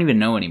 steps. I don't even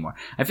know anymore.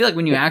 I feel like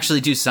when you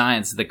actually do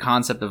science, the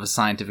concept of a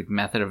scientific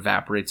method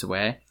evaporates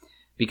away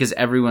because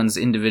everyone's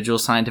individual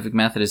scientific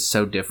method is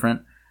so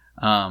different.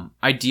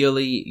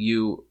 Ideally,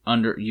 you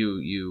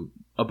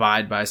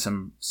abide by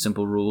some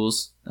simple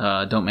rules.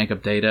 Don't make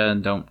up data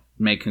and don't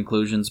make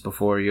conclusions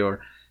before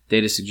your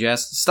data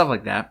suggests, stuff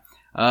like that.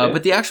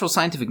 But the actual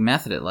scientific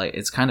method,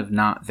 it's kind of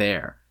not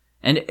there.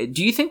 And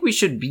do you think we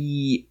should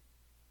be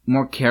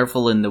more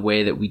careful in the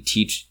way that we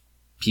teach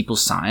people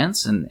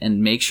science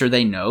and make sure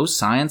they know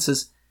science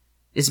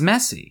is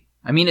messy?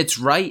 I mean, it's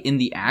right in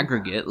the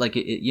aggregate.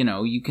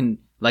 You can,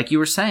 like you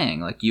were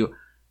saying,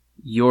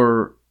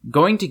 you're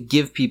going to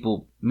give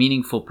people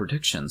meaningful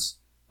predictions,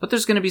 but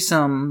there's going to be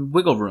some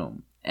wiggle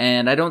room.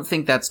 And I don't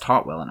think that's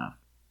taught well enough.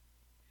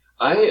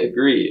 I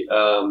agree.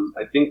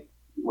 I think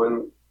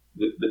when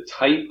the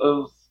type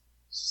of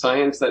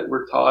science that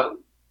we're taught,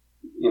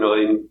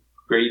 in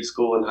grade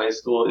school and high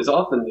school is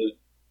often the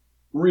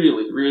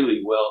really,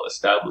 really well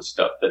established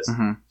stuff that's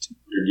 200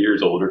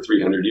 years old or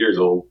 300 years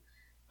old.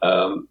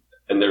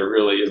 And there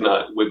really is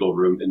not wiggle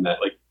room in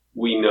that. Like,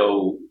 we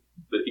know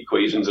the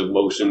equations of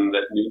motion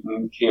that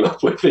Newton came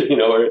up with, things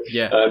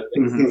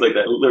like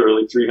that,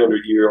 literally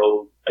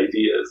 300-year-old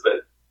ideas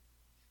that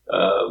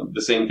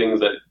the same things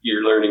that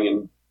you're learning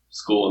in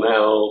school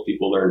now,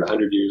 people learned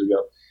 100 years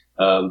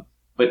ago.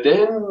 But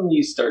then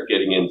you start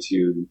getting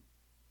into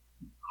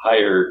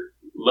higher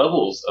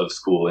levels of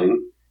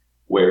schooling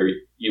where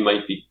you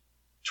might be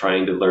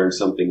trying to learn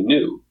something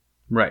new.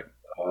 Right.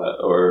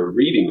 Or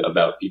reading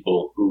about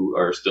people who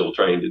are still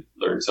trying to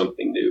learn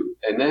something new.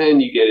 And then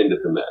you get into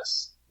the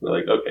mess. You're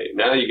like, okay,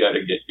 now you got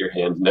to get your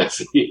hands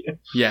messy.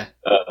 Yeah.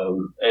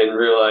 And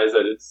realize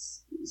that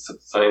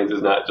science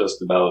is not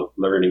just about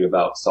learning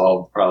about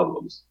solved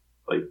problems.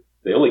 Like,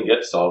 they only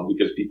get solved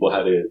because people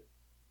had to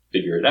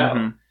figure it out.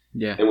 Mm-hmm.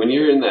 Yeah. And when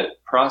you're in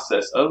that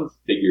process of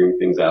figuring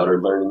things out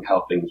or learning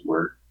how things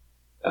work,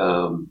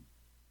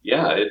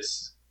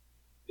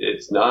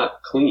 it's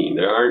not clean.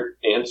 There aren't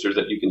answers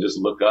that you can just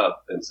look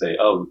up and say,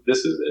 "Oh, this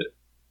is it."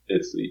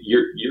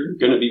 You're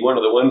going to be one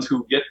of the ones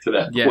who get to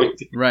that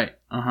point. Right.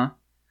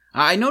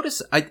 I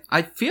notice.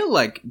 I feel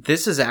like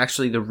this is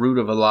actually the root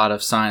of a lot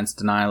of science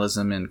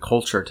denialism in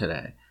culture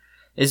today,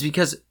 is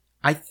because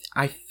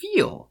I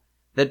feel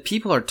that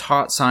people are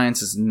taught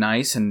science is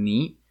nice and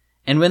neat,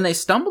 and when they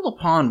stumble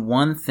upon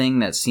one thing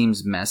that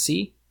seems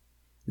messy,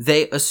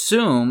 they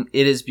assume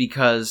it is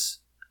because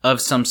of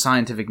some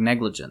scientific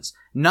negligence.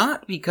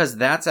 Not because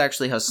that's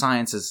actually how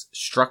science is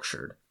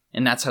structured,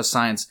 and that's how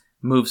science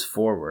moves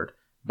forward,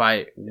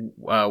 by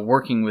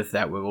working with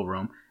that wiggle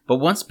room. But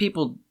once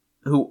people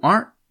who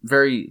aren't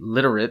very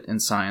literate in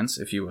science,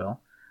 if you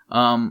will,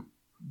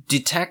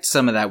 detect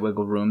some of that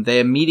wiggle room, they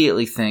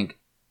immediately think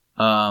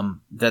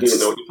that's... You don't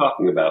know what you're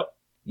talking about.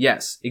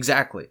 Yes,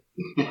 exactly.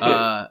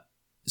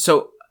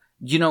 So,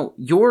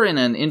 you're in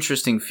an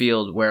interesting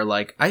field where,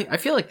 like, I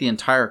feel like the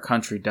entire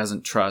country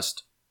doesn't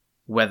trust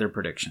weather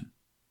prediction.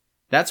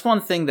 That's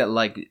one thing that,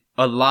 like,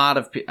 a lot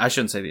of I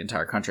shouldn't say the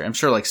entire country. I'm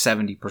sure like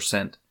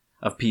 70%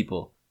 of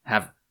people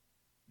have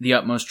the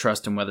utmost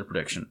trust in weather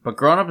prediction. But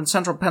growing up in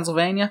central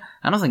Pennsylvania,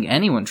 I don't think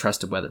anyone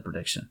trusted weather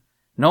prediction.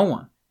 No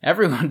one.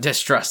 Everyone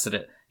distrusted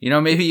it.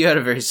 Maybe you had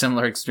a very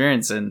similar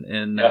experience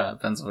in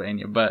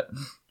Pennsylvania. But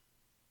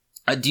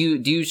do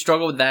you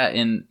struggle with that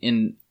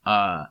in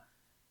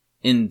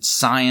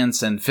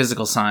science and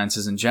physical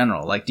sciences in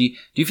general? Like, do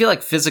you feel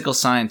like physical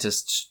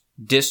scientists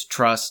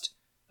distrust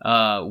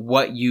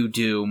what you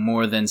do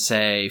more than,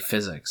 say,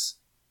 physics,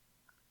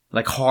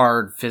 like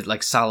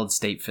like solid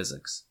state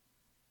physics?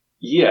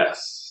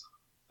 Yes,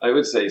 I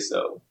would say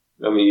so.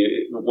 I mean,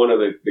 one of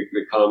the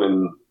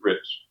common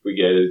rips we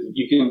get is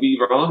you can be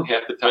wrong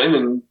half the time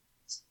and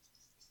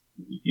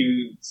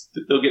you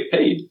still get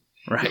paid.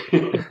 Right.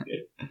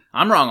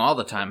 I'm wrong all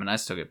the time and I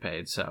still get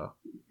paid. So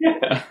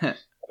yeah.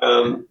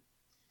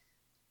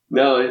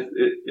 No, it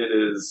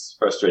is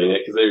frustrating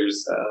because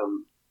there's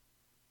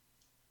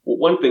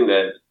one thing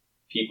that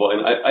people,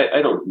 and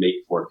I don't make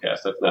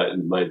forecasts. That's not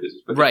in my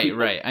business. But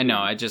right. I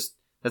know.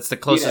 That's the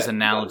closest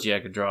analogy I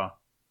could draw.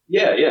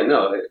 Yeah,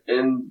 no.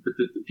 And but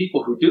the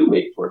people who do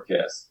make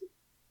forecasts,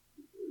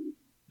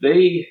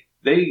 they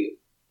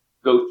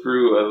go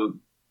through a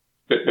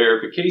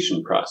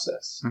verification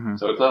process. Mm-hmm.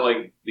 So it's not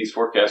like these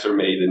forecasts are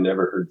made and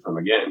never heard from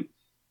again.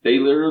 They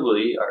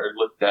literally are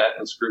looked at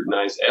and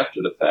scrutinized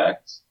after the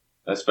fact,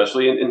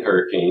 especially in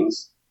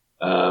hurricanes.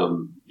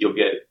 You'll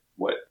get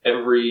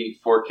every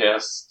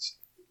forecast,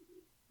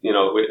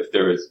 if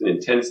there is an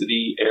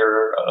intensity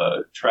error,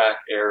 a track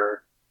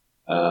error,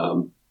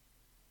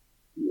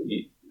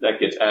 that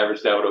gets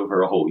averaged out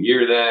over a whole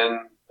year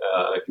then.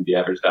 It can be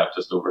averaged out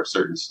just over a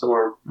certain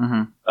storm.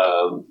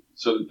 Mm-hmm.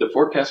 So the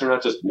forecasts are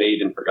not just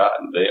made and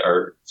forgotten. They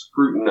are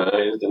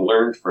scrutinized and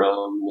learned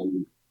from,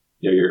 and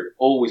you're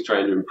always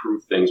trying to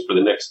improve things for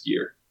the next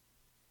year.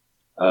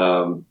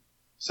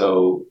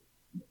 So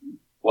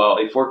while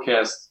a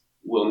forecast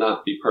will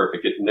not be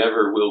perfect, it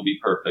never will be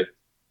perfect.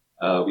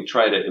 We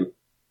try to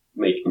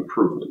make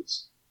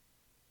improvements.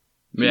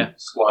 Yeah.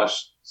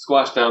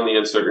 Squash down the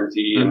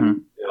uncertainty, mm-hmm.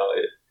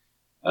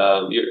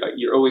 and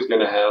you're always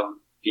going to have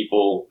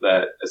people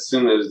that as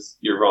soon as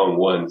you're wrong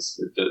once,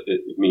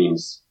 it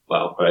means,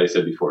 well, what I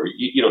said before,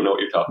 you don't know what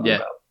you're talking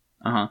about.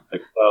 Uh-huh.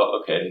 Like,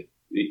 well, okay,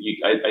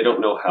 I don't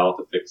know how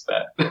to fix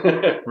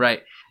that.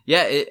 Right.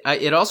 Yeah,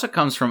 it also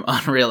comes from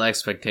unreal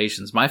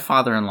expectations. My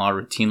father-in-law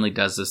routinely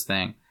does this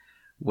thing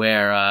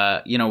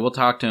where, we'll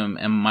talk to him,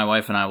 and my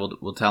wife and I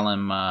will tell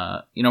him,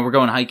 we're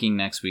going hiking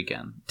next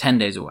weekend, 10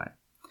 days away.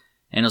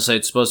 And he'll say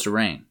it's supposed to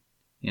rain,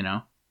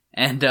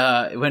 And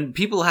when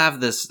people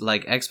have this,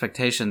 like,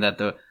 expectation that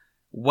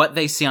what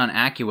they see on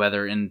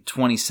AccuWeather in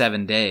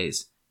 27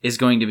 days is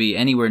going to be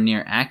anywhere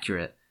near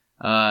accurate,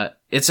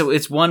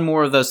 it's one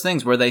more of those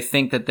things where they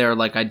think that they're,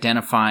 like,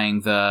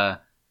 identifying the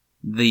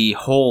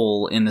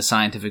hole in the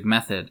scientific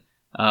method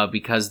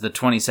because the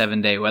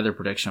 27-day weather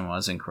prediction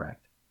was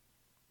incorrect.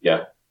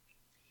 Yeah.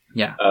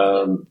 Yeah.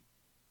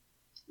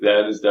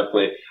 That is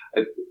definitely,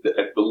 I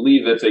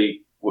believe that's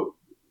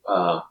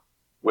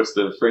what's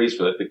the phrase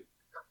for that? The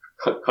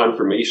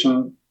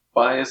confirmation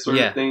bias sort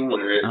of thing,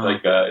 where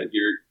like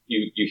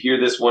you hear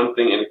this one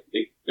thing, and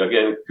it,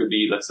 again, could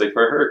be, let's say,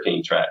 for a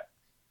hurricane track.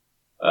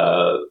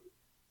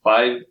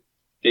 5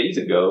 days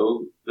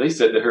ago, they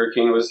said the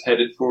hurricane was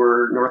headed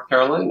for North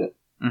Carolina,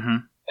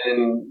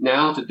 and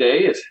now today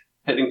it's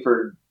heading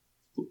for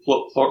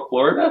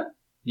Florida.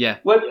 Yeah.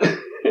 What?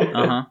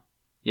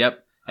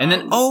 Yep. And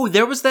then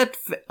there was that.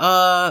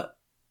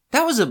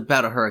 That was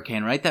about a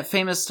hurricane, right? That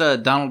famous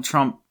Donald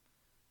Trump.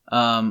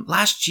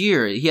 Last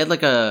year he had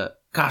like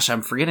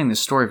I'm forgetting this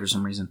story for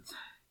some reason.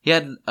 He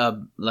had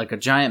like a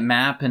giant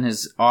map in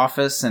his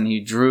office, and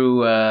he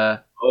drew.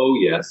 Oh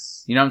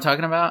yes. You know what I'm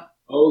talking about?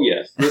 Oh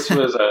yes. This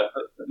was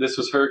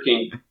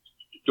Hurricane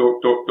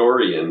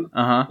Dorian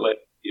last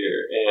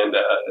year, and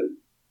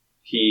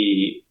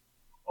he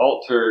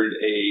altered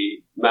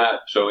a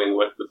map showing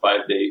what the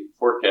 5-day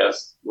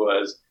forecast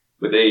was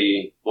with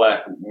a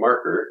black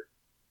marker.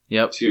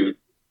 Yep. To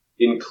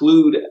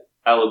include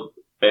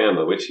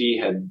Alabama, which he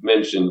had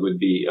mentioned would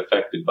be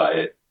affected by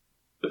it.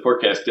 The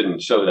forecast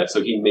didn't show that,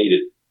 so he made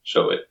it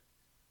show it.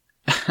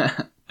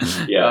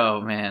 Yeah.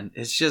 Oh man,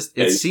 it's just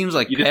it seems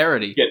like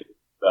parody.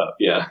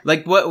 Yeah.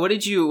 Like what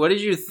did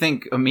you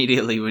think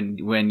immediately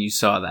when you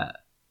saw that?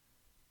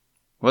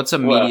 What's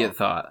immediate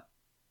thought?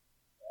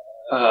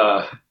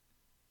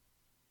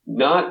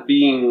 Not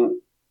being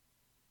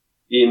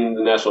in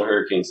the National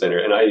Hurricane Center,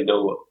 and I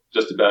know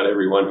just about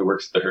everyone who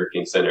works at the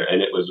Hurricane Center,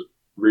 and it was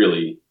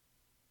really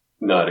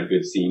not a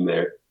good scene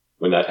there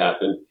when that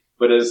happened.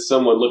 But as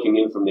someone looking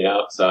in from the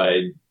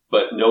outside,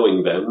 but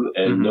knowing them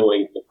and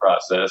knowing the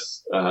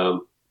process,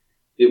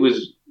 it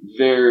was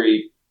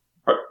very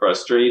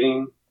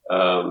frustrating.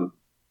 I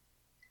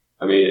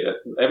mean,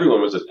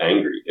 everyone was just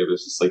angry. It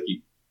was just like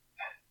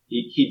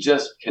he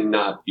just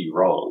cannot be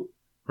wrong.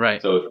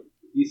 Right. So if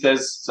he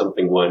says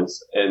something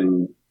once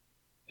and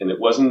it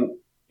wasn't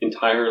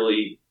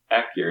entirely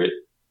accurate,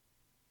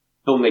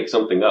 he'll make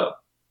something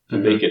up to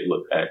make it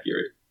look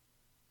accurate.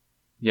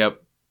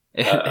 Yep.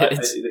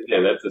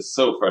 Again, that's just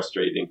so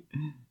frustrating.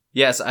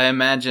 Yes, I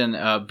imagine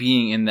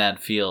being in that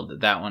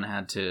field, that one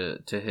had to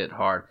hit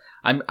hard.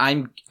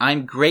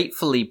 I'm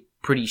gratefully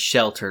pretty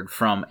sheltered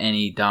from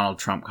any Donald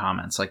Trump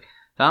comments. Like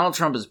Donald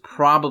Trump is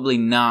probably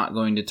not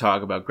going to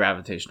talk about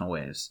gravitational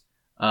waves.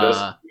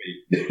 Yeah,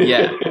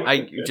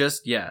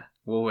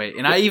 we'll wait.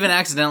 And I even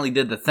accidentally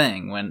did the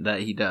thing that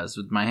he does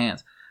with my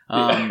hands.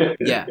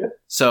 Yeah.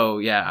 So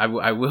yeah,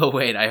 I will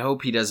wait. I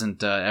hope he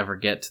doesn't ever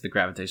get to the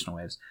gravitational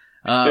waves.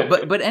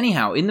 But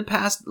anyhow, in the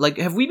past, like,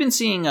 have we been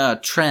seeing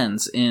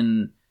trends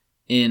in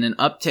an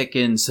uptick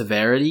in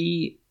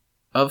severity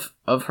of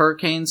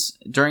hurricanes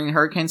during the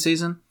hurricane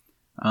season,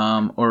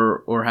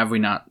 or have we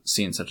not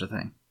seen such a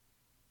thing?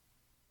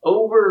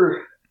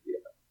 Over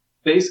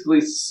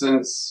basically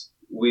since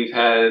we've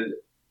had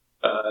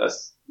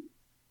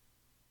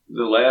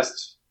the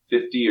last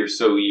 50 or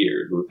so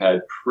years, we've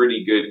had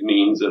pretty good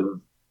means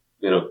of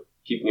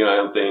keeping an eye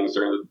on things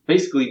during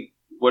basically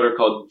what are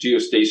called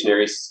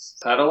geostationary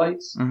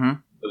satellites.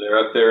 So they're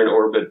up there in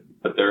orbit,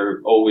 but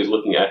they're always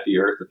looking at the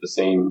Earth at the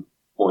same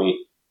point.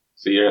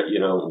 So you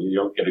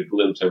don't get a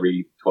glimpse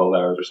every 12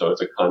 hours or so.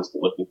 It's a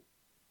constant looking.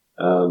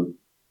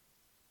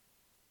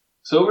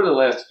 So over the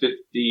last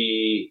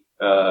 50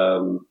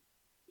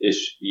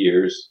 ish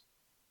years,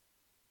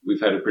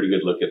 we've had a pretty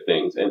good look at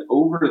things. And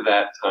over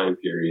that time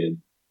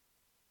period,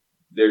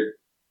 there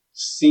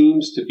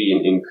seems to be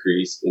an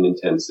increase in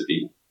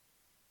intensity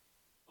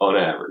on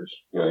average.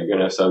 You're going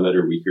to have some that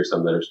are weaker,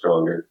 some that are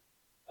stronger.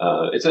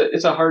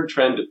 It's a hard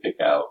trend to pick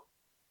out,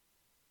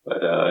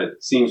 but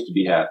it seems to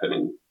be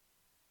happening.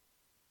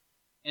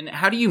 And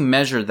how do you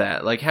measure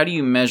that? Like, how do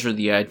you measure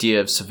the idea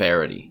of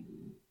severity?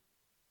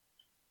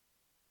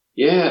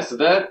 Yeah, so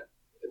that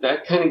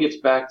kind of gets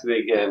back to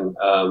again.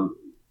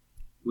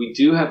 We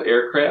do have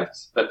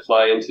aircraft that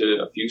fly into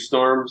a few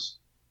storms,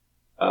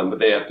 but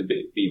they have to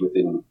be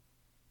within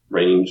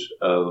range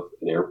of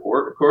an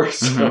airport, of course.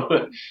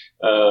 So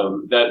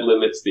that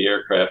limits the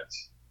aircraft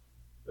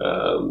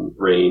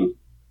range.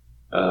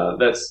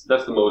 That's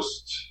the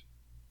most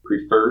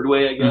preferred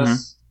way, I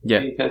guess.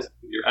 Yeah.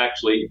 You're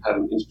actually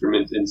having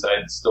instruments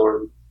inside the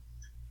storm.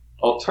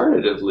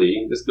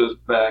 Alternatively, this goes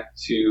back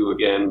to,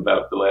 again,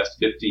 about the last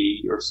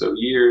 50 or so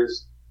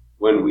years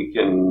when we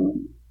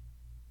can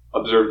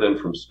observe them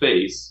from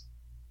space.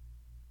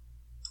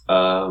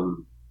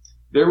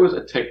 There was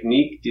a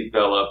technique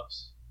developed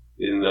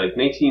in like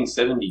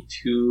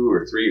 1972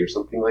 or 3 or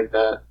something like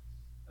that,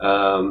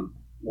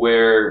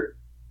 where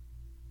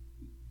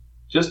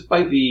just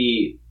by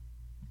the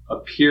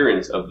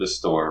appearance of the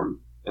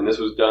storm, and this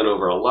was done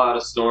over a lot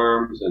of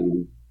storms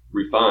and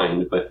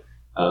refined, but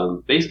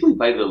basically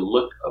by the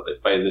look of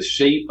it, by the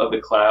shape of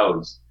the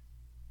clouds,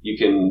 you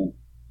can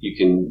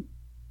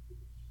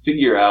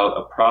figure out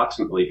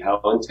approximately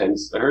how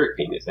intense a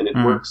hurricane is, and it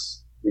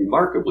works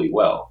remarkably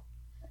well.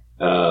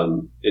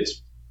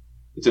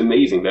 It's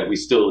amazing that we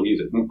still use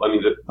it. I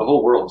mean, the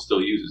whole world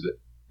still uses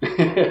it.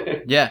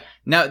 Yeah.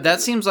 Now,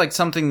 that seems like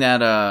something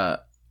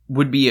that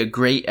would be a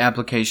great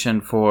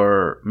application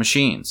for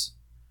machines,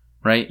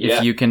 right? Yeah,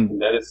 if you can,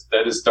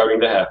 that is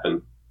starting to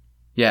happen.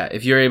 Yeah,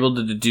 if you're able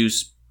to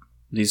deduce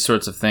these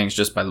sorts of things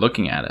just by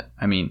looking at it.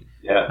 I mean,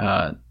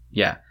 yeah.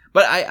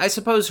 But I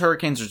suppose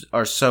hurricanes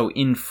are so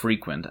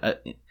infrequent.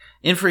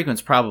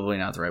 Infrequent's probably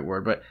not the right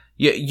word, but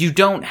you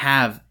don't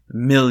have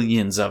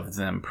millions of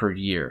them per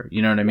year.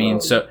 You know what I mean?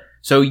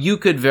 So you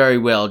could very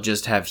well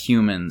just have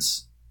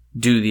humans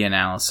do the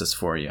analysis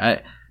for you.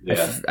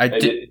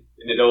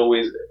 It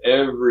always,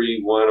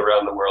 everyone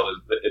around the world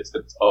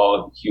it's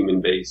all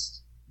human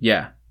based.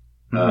 Yeah.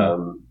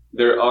 Mm-hmm.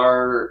 There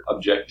are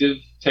objective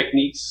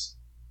techniques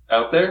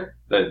out there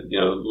that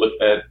look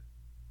at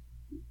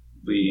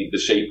the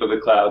shape of the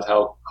clouds,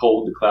 how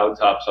cold the cloud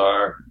tops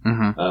are,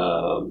 mm-hmm.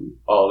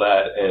 All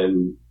that,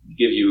 and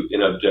give you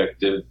an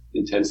objective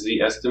intensity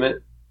estimate.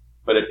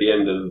 But at the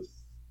end of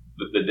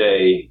the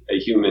day, a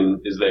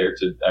human is there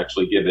to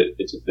actually give it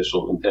its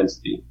official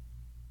intensity.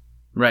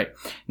 Right.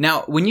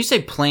 Now, when you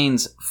say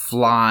planes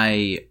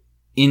fly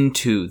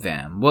into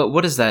them,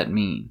 what does that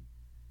mean?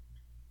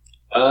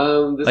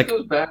 This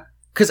goes back.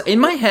 Because in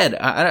my head,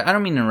 I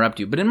don't mean to interrupt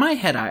you, but in my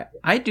head,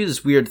 I do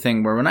this weird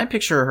thing where when I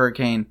picture a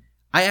hurricane,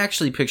 I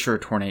actually picture a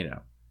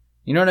tornado.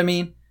 You know what I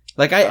mean?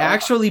 Like, I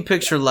actually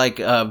picture like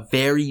a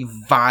very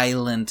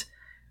violent,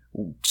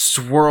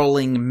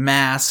 swirling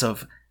mass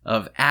of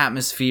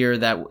atmosphere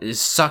that is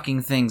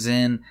sucking things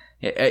in.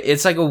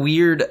 It's like a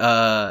weird,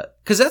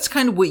 because that's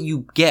kind of what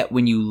you get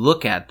when you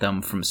look at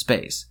them from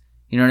space.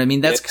 You know what I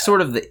mean? That's sort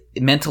of the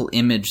mental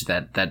image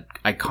that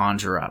I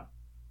conjure up.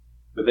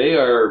 But they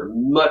are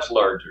much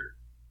larger.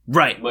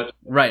 Right.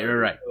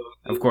 Right.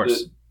 So of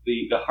course.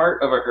 The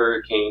heart of a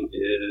hurricane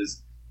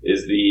is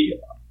the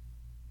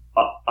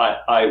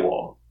eye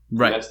wall.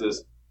 Right. And that's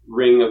this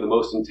ring of the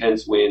most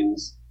intense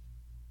winds.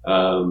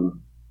 And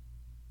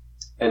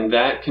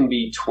that can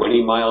be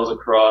 20 miles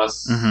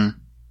across, mm-hmm.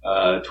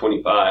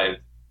 25,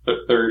 but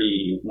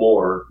 30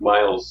 more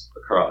miles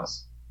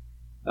across.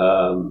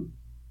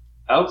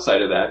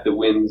 Outside of that, the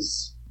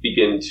winds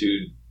begin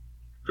to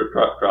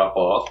drop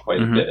off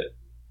quite mm-hmm. a bit.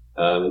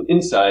 And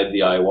inside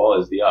the eye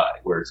wall is the eye,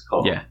 where it's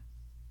calm. Yeah.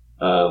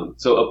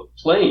 So a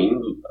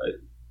plane,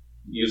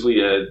 usually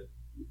either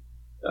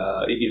a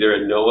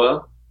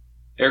NOAA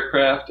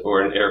aircraft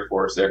or an Air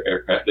Force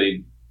aircraft,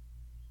 they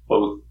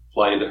both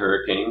fly into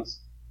hurricanes.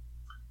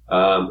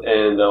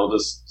 And they'll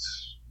just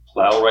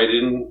plow right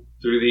in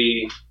through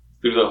the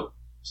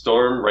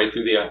storm, right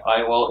through the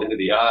eye wall, into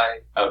the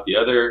eye, out the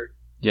other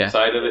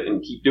side of it,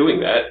 and keep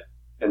doing that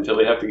until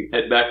they have to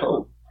head back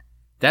home.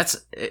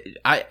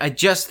 I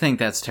just think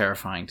that's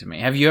terrifying to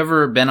me. Have you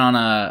ever been on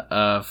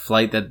a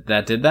flight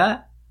that did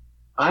that?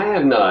 I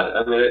have not.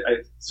 I mean,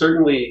 I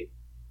certainly,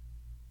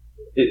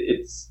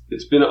 it's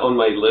been on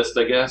my list,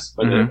 I guess,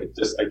 but mm-hmm.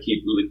 I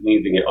keep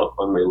leaving it up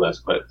on my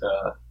list. But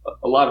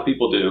a lot of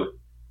people do,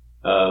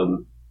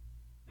 and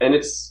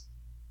it's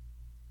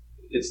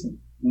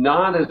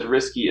not as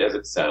risky as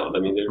it sounds. I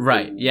mean,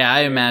 right? Yeah,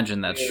 I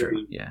imagine that's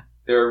true. Yeah,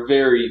 there are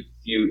very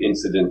few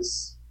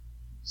incidents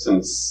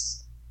since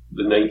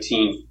the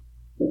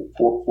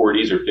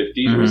 1940s or 50s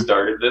mm-hmm. when we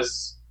started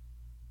this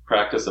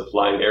practice of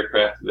flying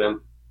aircraft to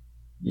them.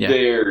 Yeah.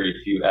 Very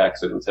few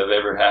accidents have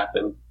ever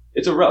happened.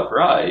 It's a rough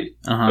ride,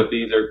 but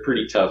these are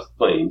pretty tough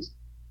planes.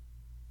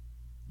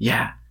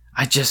 Yeah,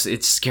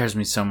 it scares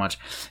me so much.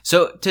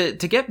 So to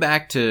get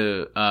back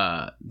to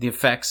the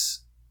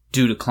effects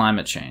due to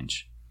climate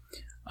change,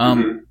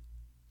 mm-hmm.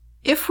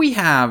 if we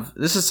have,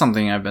 this is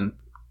something I've been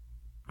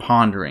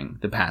pondering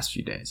the past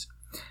few days.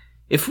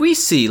 If we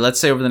see, let's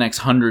say over the next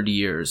 100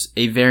 years,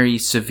 a very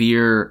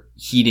severe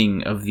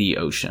heating of the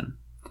ocean,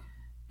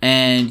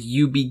 and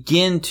you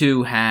begin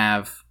to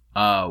have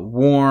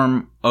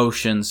warm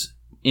oceans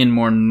in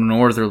more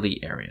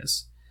northerly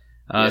areas.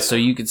 So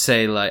you could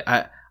say, like,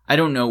 I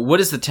don't know,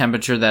 what is the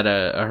temperature that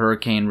a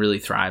hurricane really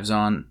thrives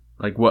on?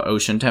 Like, what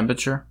ocean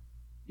temperature?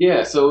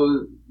 Yeah,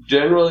 so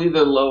generally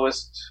the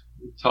lowest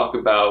we talk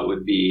about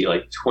would be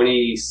like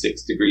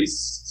 26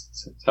 degrees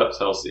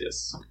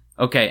Celsius.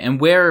 Okay, and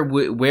where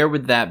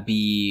would that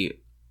be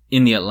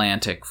in the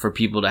Atlantic for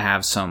people to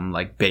have some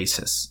like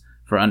basis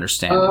for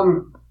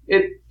understanding?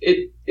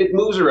 It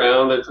moves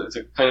around. It's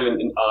a kind of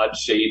an odd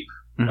shape,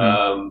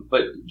 mm-hmm.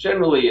 But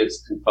generally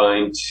it's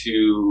confined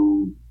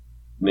to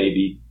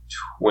maybe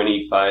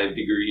 25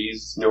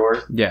 degrees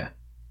north. Yeah,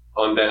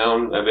 on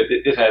down. I mean,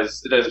 it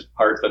has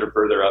parts that are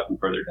further up and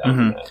further down.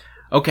 Mm-hmm. Than that.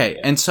 Okay,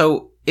 and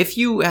so if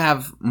you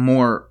have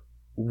more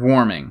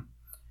warming,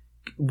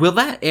 will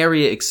that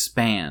area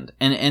expand?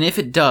 And if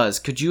it does,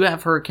 could you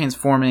have hurricanes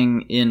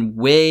forming in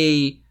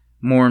way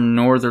more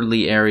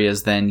northerly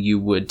areas than you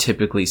would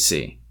typically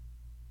see?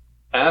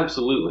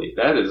 Absolutely.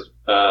 That is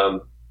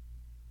a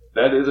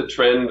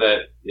trend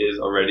that is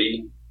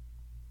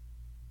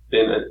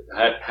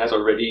has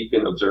already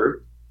been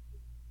observed.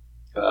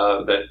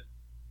 That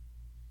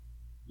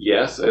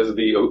yes, as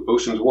the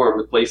oceans warm,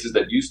 the places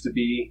that used to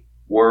be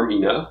warm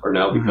enough are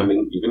now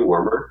becoming even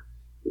warmer.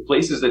 The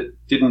places that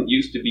didn't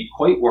used to be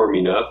quite warm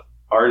enough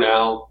are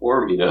now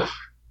warm enough.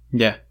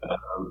 Yeah.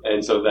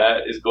 And so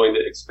that is going to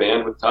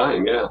expand with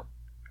time, yeah.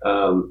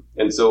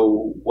 And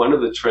so one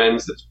of the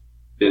trends that's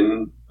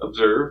been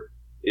observed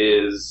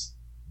is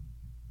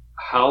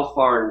how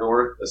far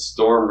north a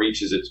storm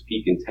reaches its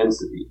peak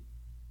intensity.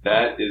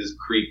 That is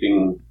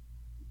creeping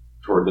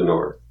toward the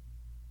north.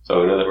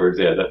 So in other words,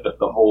 yeah,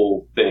 the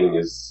whole thing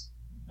is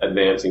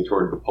advancing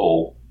toward the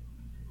pole.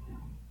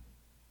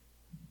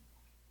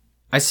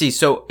 I see.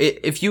 So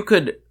if you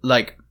could,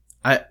 like,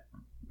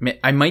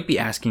 I might be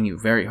asking you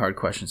very hard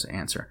questions to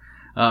answer.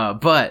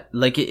 But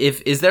like,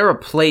 is there a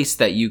place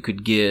that you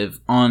could give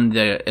on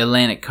the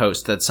Atlantic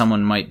coast that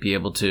someone might be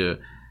able to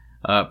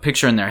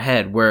picture in their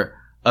head where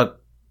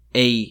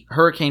a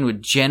hurricane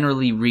would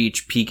generally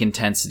reach peak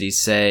intensity,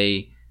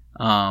 say,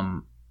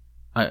 I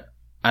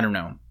don't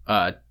know,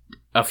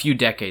 a few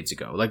decades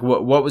ago? Like,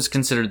 what was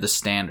considered the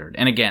standard?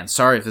 And again,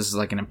 sorry if this is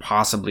like an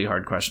impossibly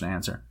hard question to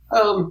answer.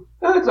 No,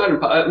 it's not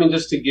impossible. I mean,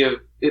 just to give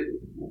it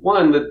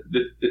one,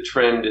 the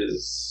trend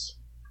is,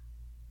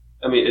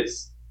 I mean,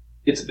 it's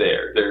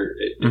there.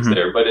 It's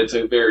there, but it's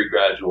a very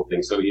gradual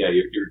thing. So yeah,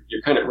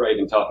 you're kind of right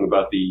in talking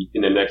about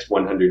in the next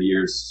 100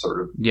 years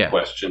sort of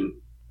question.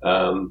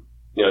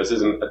 This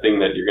isn't a thing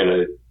that you're going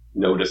to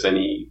notice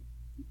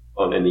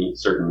on any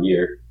certain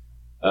year.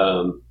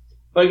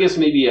 But I guess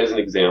maybe as an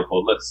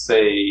example, let's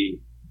say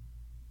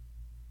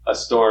a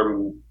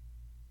storm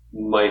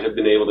might have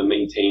been able to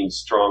maintain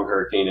strong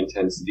hurricane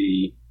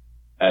intensity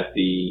at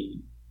the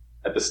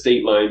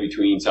state line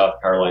between South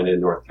Carolina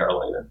and North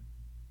Carolina.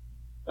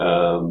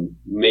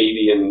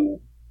 Maybe in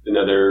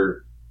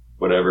another,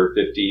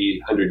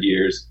 50, 100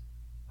 years,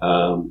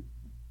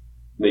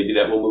 maybe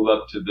that will move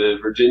up to the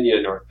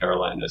Virginia, North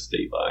Carolina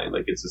state line.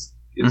 Like it's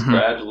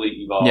gradually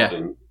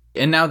evolving.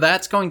 Yeah. And now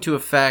that's going to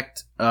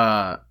affect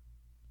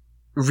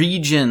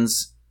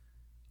regions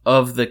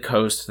of the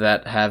coast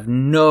that have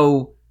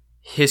no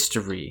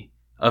history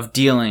of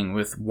dealing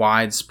with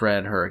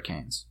widespread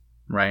hurricanes,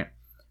 right?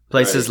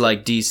 Places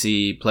like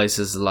DC,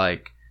 places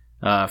like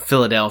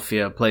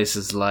Philadelphia,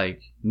 places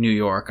like New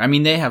York. I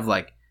mean, they have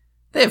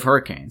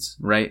hurricanes,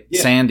 right?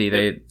 Yeah.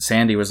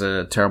 Sandy was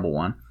a terrible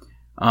one.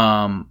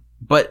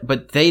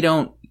 But they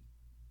don't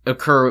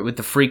occur with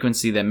the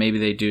frequency that maybe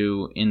they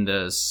do in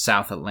the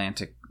South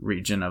Atlantic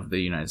region of the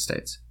United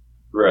States.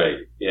 Right.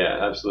 Yeah,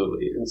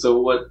 absolutely. And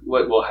so what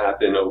will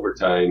happen over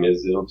time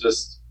is it'll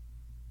just,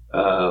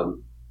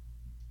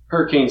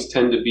 hurricanes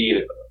tend to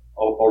be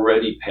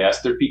already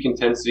past their peak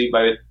intensity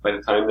by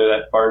the time they're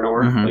that far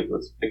north. Mm-hmm. Like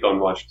let's pick on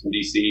Washington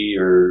D.C.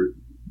 or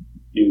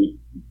New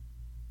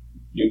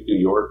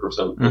York or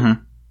something.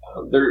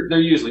 Mm-hmm. They're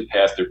usually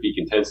past their peak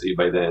intensity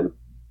by then,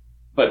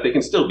 but they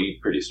can still be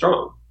pretty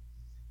strong.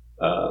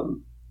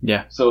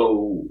 Yeah.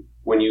 So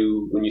when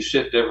you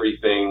shift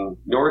everything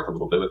north a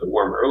little bit with a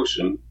warmer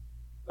ocean,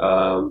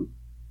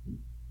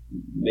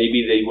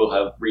 maybe they will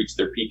have reached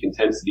their peak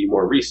intensity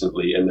more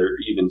recently, and they're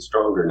even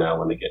stronger now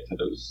when they get to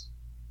those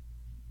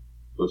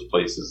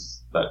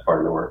places that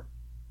far north.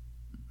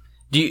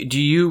 Do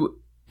you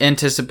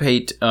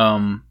anticipate?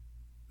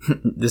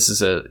 This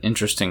is an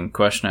interesting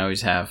question I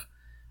always have.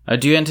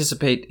 Do you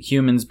anticipate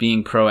humans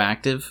being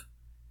proactive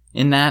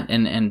in that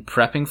and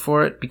prepping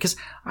for it? Because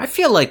I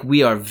feel like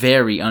we are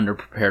very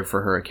underprepared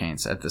for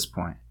hurricanes at this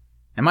point.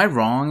 Am I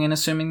wrong in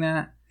assuming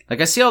that?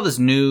 Like, I see all this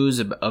news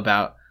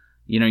about,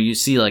 you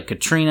see like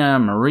Katrina,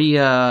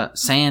 Maria,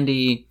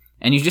 Sandy,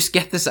 and you just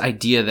get this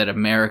idea that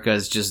America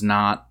is just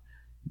not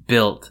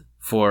built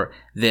for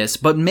this.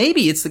 But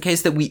maybe it's the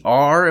case that we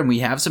are, and we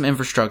have some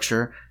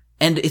infrastructure,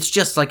 and it's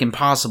just like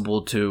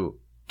impossible to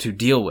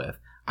deal with.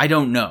 I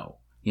don't know.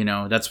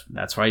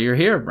 That's why you're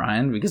here,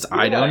 Brian, because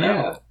I don't know.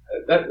 Yeah.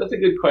 That's a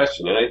good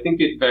question, and I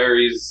think it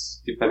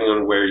varies depending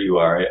on where you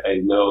are. I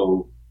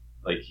know,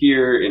 like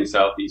here in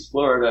Southeast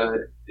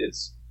Florida,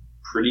 it's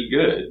pretty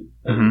good.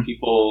 Mm-hmm.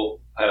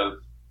 People have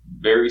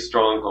very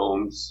strong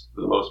homes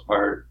for the most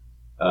part.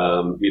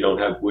 We don't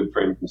have wood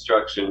frame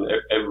construction.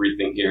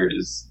 Everything here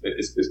is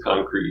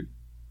concrete.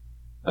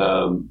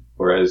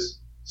 Whereas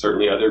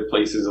certainly other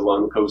places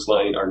along the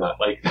coastline are not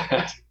like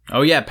that.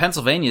 Oh yeah,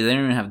 Pennsylvania, they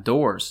don't even have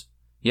doors.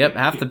 Yep,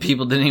 half the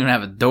people didn't even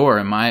have a door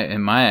in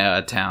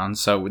my town,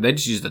 so they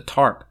just used a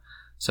tarp.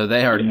 So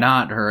they are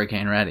not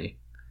hurricane ready.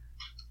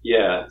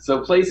 Yeah,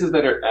 so places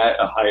that are at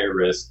a higher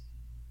risk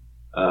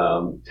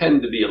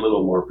tend to be a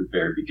little more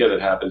prepared because it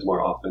happens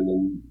more often,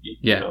 and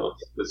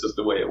this is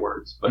the way it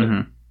works. But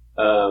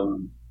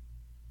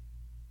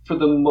for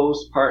the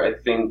most part, I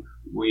think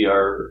we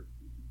are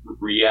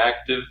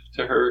reactive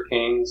to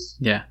hurricanes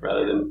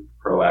rather than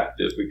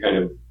proactive. We kind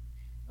of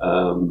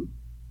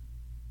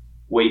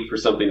wait for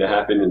something to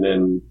happen and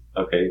then,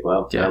 now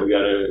we got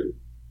to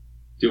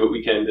do what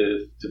we can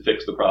to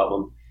fix the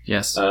problem.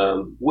 Yes.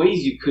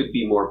 Ways you could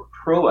be more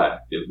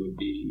proactive would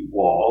be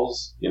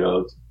walls,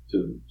 to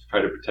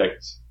try to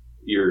protect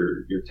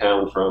your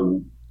town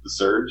from the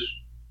surge.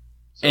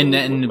 So and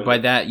then by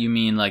that you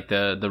mean like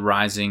the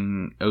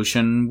rising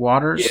ocean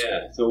waters?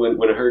 Yeah. So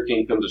when a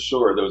hurricane comes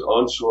ashore, those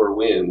onshore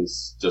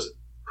winds just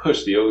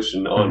push the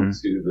ocean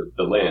onto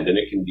the land, and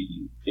it can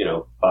be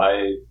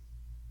 5,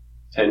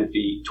 10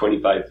 feet,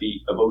 25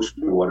 feet of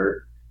ocean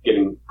water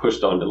getting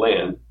pushed onto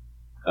land.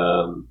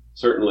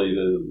 Certainly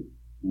the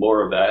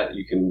more of that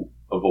you can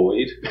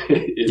avoid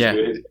is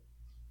good.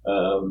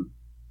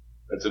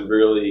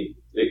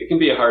 It can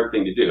be a hard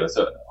thing to do.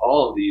 So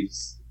all of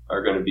these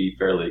are going to be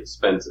fairly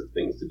expensive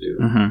things to do.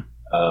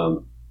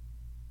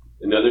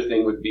 Another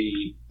thing would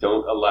be,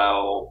 don't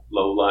allow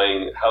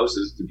low-lying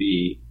houses to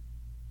be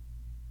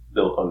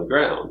built on the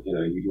ground.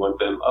 You want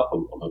them up a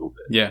little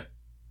bit. Yeah.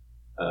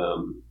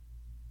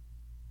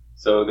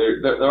 So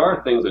there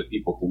are things that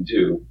people can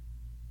do.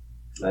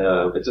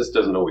 It just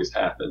doesn't always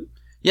happen.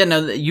 Yeah,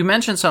 no, you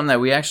mentioned something that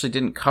we actually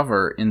didn't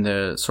cover in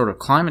the sort of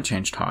climate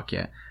change talk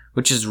yet,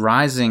 which is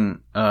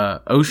rising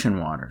ocean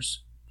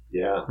waters.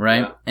 Yeah.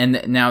 Right? Yeah.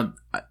 And now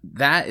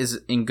that is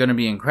going to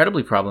be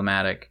incredibly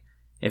problematic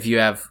if you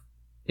have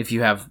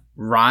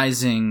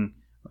rising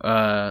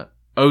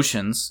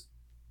oceans,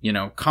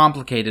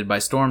 complicated by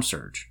storm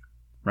surge,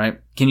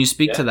 right? Can you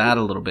speak to that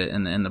a little bit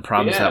and the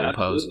problems that will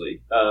pose?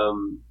 Absolutely.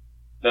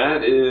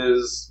 That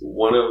is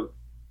one of,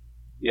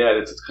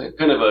 it's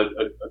kind of a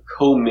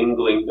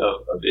commingling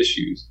of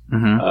issues.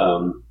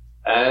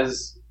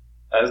 As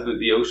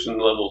the ocean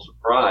levels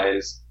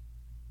rise,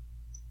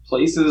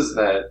 places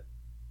that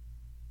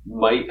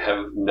might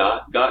have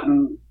not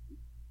gotten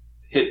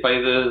hit by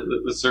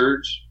the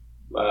surge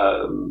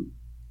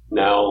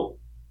now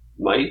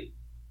might.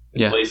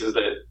 Places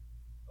that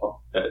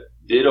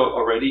did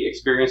already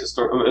experience a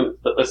storm.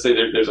 Let's say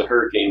there's a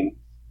hurricane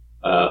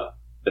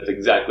that's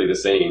exactly the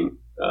same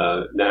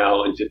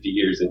now and 50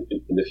 years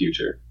in the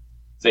future.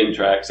 Same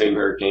track, same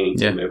hurricane,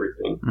 same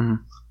everything.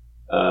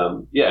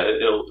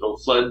 It'll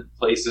flood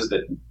places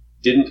that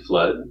didn't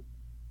flood,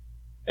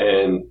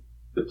 and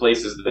the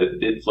places that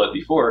did flood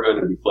before are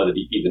going to be flooded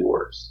even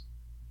worse.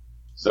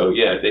 So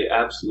they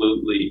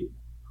absolutely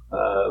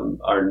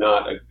are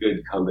not a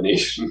good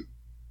combination.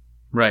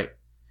 Right.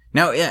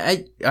 Now,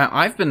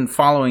 I've been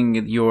following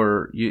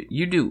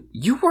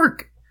you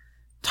work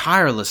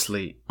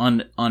tirelessly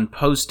on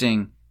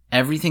posting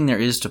everything there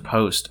is to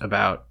post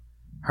about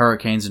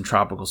hurricanes and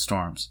tropical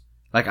storms.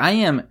 Like, I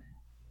am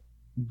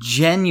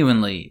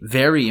genuinely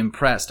very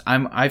impressed.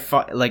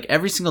 Like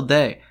every single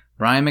day,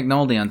 Ryan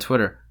McNoldy on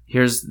Twitter,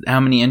 here's how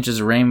many inches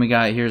of rain we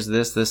got, here's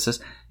this.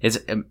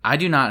 I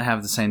do not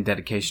have the same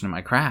dedication to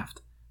my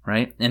craft,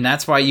 right? And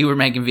that's why you were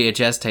making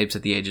VHS tapes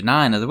at the age of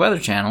 9 of the Weather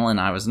Channel,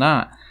 and I was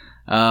not.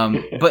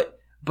 But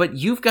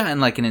you've gotten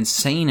like an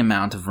insane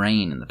amount of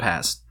rain in the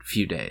past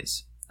few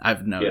days,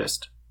 I've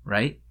noticed,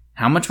 right?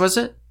 How much was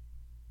it?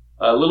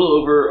 A little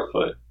over a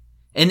foot.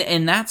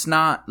 And that's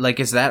not, like,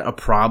 is that a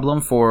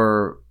problem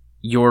for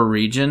your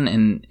region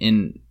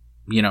in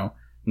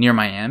near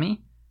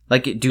Miami?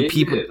 Like, do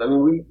people... Is. I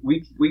mean,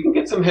 we can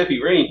get some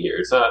heavy rain here.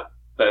 It's not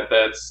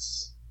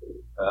that's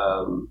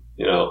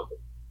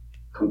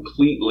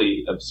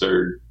completely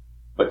absurd.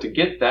 But to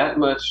get that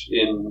much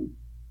in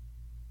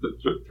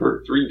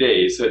for 3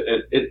 days,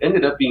 it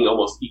ended up being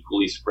almost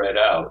equally spread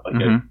out. Like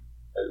at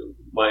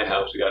my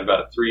house, we got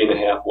about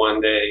 3.5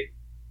 one day.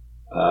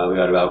 We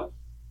got about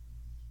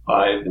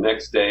 5 the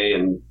next day,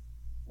 and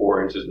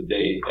 4 inches the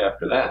day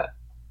after that.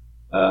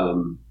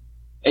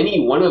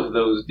 Any one of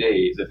those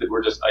days, if it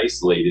were just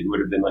isolated, would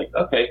have been like,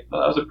 okay,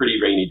 well, that was a pretty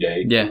rainy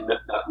day. Yeah.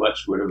 Not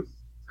much would have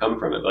come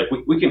from it. Like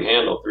we can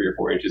handle 3 or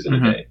 4 inches in a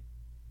day,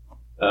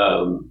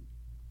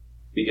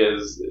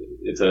 because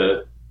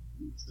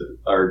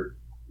our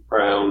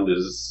ground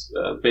is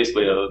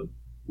basically a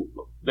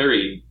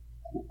very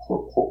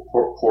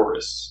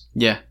porous.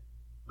 Yeah.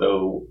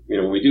 So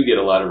when we do get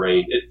a lot of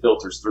rain, it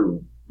filters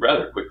through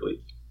rather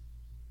quickly.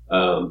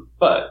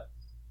 But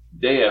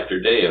day after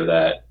day of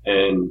that,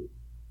 and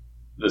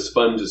the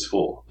sponge is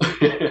full.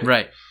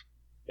 Right.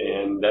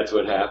 And that's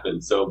what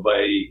happened. So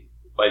by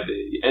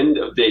the end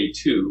of day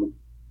 2,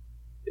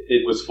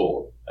 it was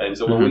full. And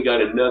so when we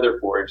got another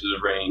 4 inches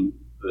of rain,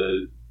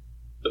 the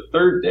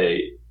third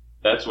day,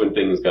 that's when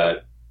things got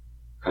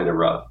kind of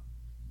rough.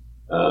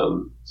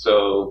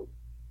 So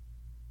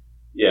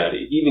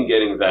even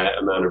getting that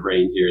amount of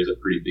rain here is a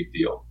pretty big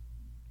deal.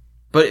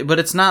 But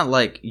it's not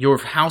like your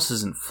house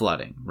isn't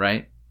flooding,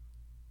 right?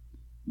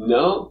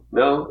 No.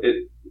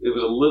 It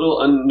was a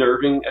little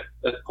unnerving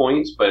at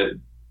points, but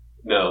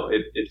no,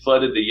 it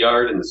flooded the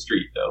yard and the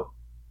street though.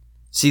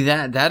 See,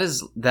 that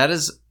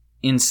is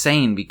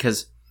insane,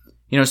 because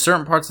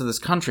certain parts of this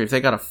country, if they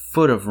got a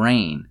foot of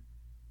rain,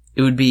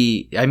 that would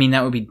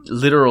be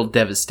literal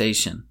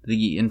devastation.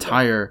 The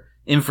entire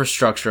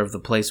infrastructure of the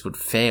place would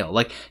fail.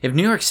 Like, if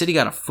New York City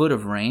got a foot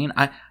of rain,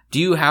 do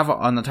you have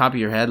on the top of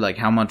your head like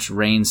how much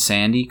rain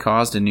Sandy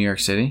caused in New York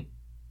City?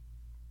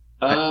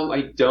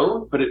 I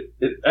don't, but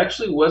it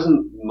actually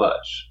wasn't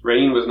much.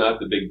 Rain was not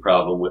the big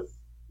problem with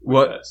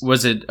what that.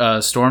 Was it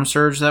storm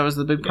surge that was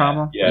the big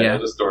problem? Yeah,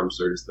 it was a storm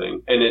surge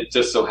thing. And it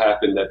just so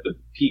happened that the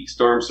peak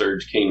storm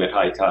surge came at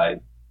high tide.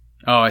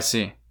 Oh, I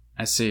see.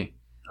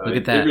 Look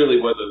at that. It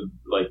really was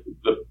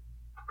the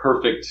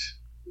perfect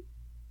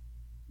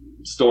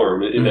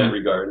storm in that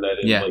regard.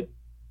 That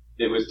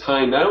it was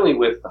timed not only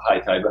with the high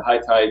tide, but high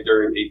tide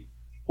during a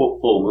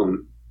full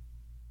moon.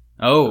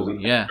 Oh, It was an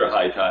yeah. extra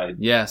high tide.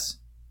 Yes.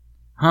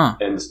 Huh.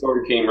 And the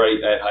storm came right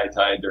at high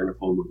tide during a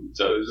full moon.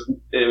 So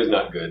it was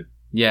not good.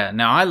 Yeah.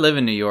 Now, I live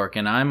in New York,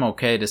 and I'm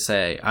okay to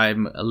say,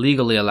 I'm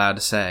legally allowed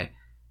to say,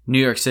 New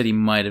York City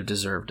might have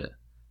deserved it.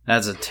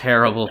 That's a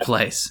terrible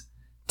place.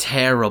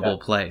 Terrible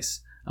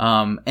place.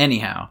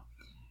 Anyhow,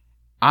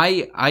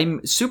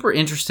 I'm super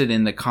interested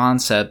in the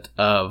concept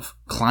of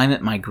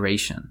climate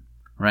migration,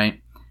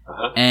 right?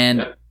 Uh-huh.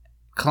 And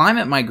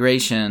climate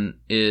migration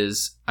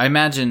is, I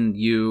imagine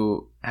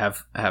you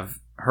have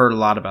heard a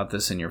lot about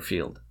this in your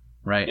field,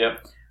 right?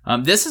 Yep.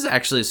 This is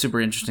actually a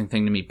super interesting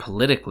thing to me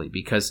politically,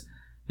 because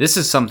this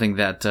is something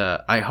that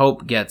I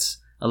hope gets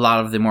a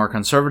lot of the more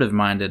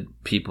conservative-minded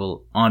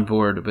people on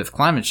board with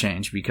climate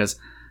change, because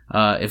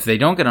if they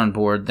don't get on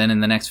board, then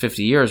in the next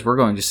 50 years, we're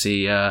going to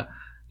see,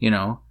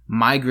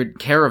 migrant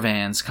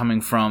caravans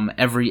coming from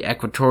every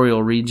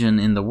equatorial region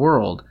in the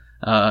world,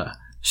 coming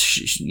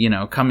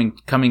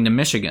to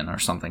Michigan or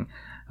something,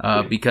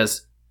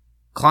 because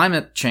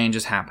climate change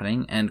is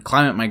happening and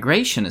climate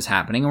migration is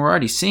happening, and we're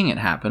already seeing it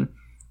happen.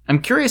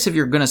 I'm curious if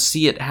you're going to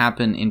see it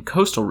happen in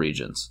coastal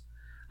regions.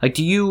 Like,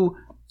 do you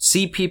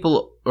see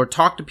people or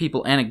talk to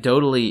people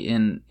anecdotally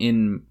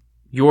in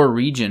your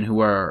region who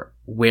are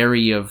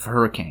wary of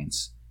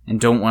hurricanes and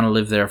don't want to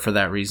live there for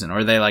that reason? Or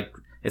are they like,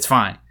 it's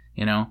fine,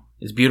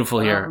 it's beautiful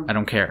here, I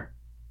don't care?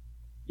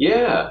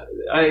 Yeah,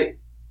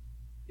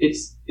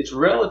 it's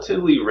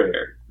relatively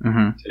rare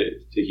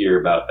to hear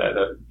about that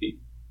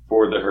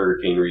for the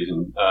hurricane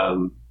reason.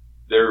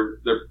 They're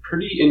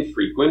pretty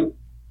infrequent,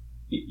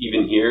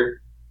 even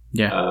here,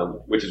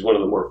 which is one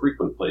of the more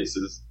frequent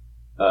places.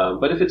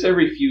 But if it's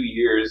every few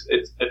years,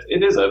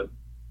 it is a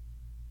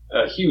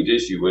huge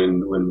issue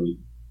when we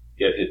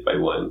get hit by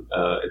one.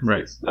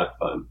 It's not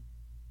fun.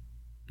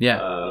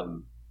 Yeah.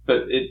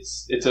 But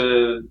it's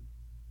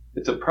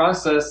a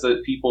process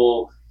that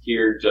people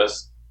here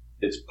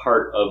it's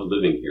part of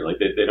living here. Like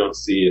they don't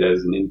see it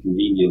as an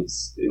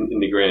inconvenience in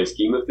the grand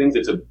scheme of things.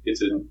 It's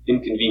an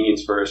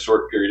inconvenience for a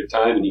short period of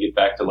time, and you get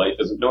back to life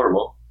as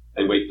normal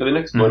and wait for the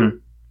next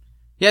one.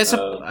 Yeah,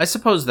 I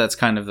suppose that's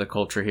kind of the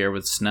culture here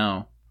with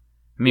snow.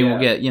 I mean, we'll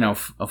get,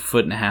 a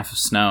foot and a half of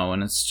snow,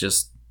 and it's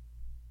just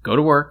go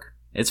to work.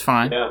 It's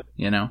fine. Yeah.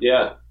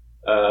 Yeah.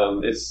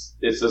 It's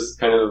just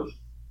kind of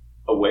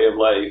a way of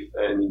life,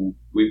 and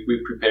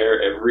we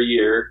prepare every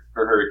year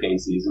for hurricane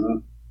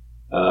season.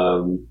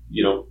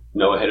 You don't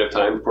know ahead of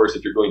time, of course,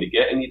 if you're going to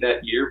get any that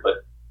year, but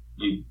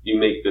you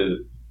make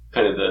the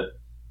kind of the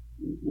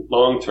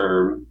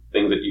long-term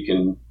things that you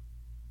can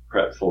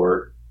prep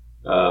for.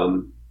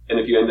 And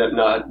if you end up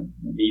not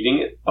needing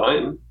it,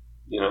 fine,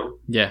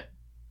 Yeah.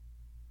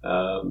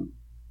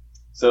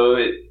 So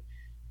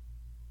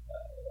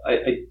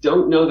I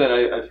don't know that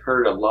I've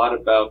heard a lot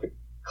about the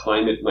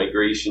climate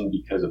migration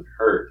because of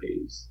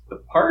hurricanes. The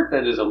part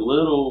that is a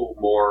little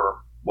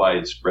more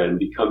widespread and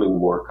becoming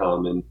more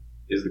common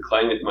is the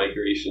climate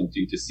migration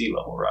due to sea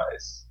level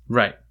rise.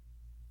 Right.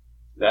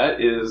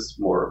 That is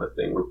more of a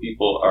thing where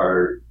people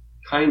are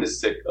kind of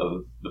sick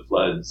of the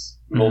floods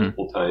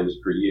multiple times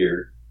per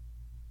year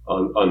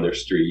on their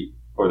street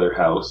or their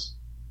house.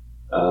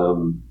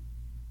 And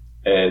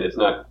it's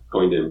not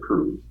going to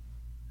improve.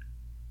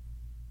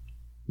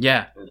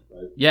 Yeah.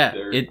 Yeah.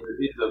 There is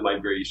a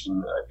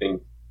migration, I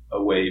think,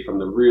 away from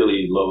the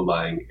really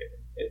low-lying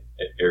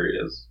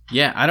areas.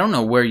 Yeah, I don't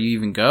know where you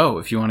even go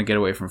if you want to get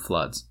away from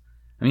floods.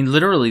 I mean,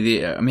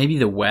 literally, maybe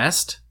the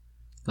west,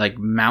 like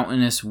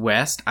mountainous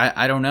west.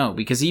 I don't know,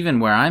 because even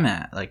where I'm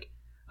at, like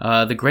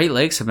the Great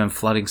Lakes have been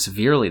flooding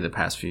severely the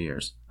past few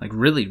years, like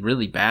really,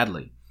 really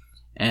badly.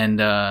 And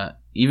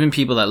even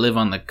people that live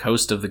on the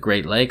coast of the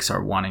Great Lakes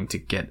are wanting to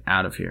get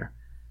out of here.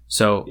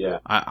 So yeah.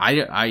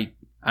 I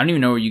don't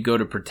even know where you go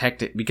to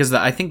protect it, because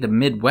I think the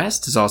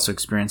Midwest is also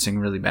experiencing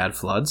really bad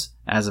floods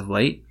as of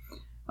late.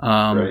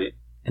 Right.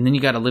 And then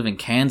you got to live in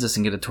Kansas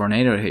and get a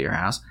tornado to hit your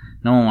house.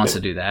 No one wants to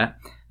do that.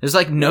 There's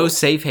like no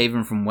safe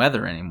haven from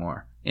weather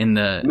anymore.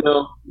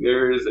 No,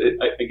 there is.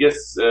 I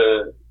guess.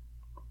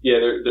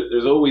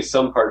 There's always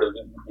some part of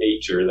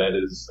nature that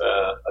is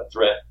a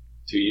threat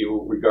to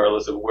you,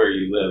 regardless of where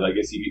you live. I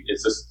guess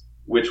it's just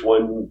which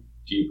one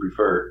do you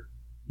prefer?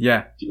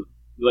 Yeah. Do you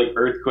like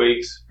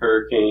earthquakes,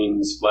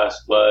 hurricanes, flash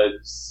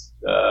floods?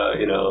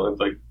 It's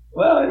like,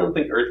 well, I don't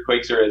think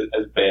earthquakes are as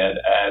bad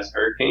as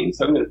hurricanes,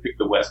 so I'm going to pick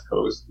the West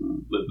Coast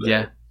and live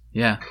there.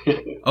 Yeah.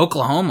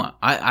 Oklahoma.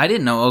 I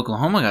didn't know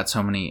Oklahoma got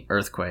so many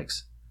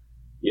earthquakes.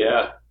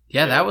 Yeah.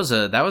 Yeah, that was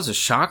a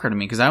shocker to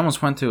me, because I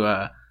almost went to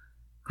a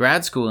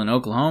grad school in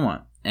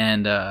Oklahoma,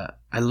 and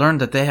I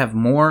learned that they have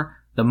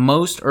the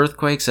most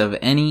earthquakes of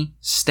any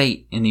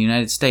state in the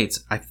United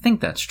States. I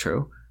think that's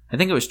true. I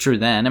think it was true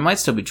then. It might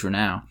still be true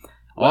now.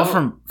 All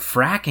from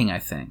fracking, I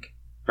think.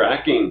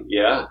 Fracking,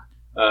 yeah.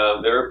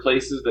 There are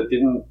places that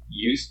didn't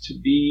used to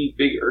be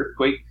big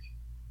earthquake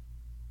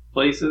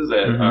places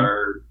that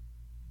are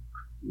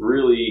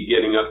really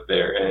getting up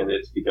there, and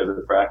it's because of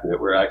the fracking that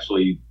we're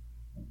actually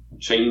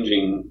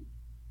changing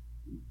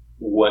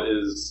what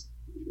is,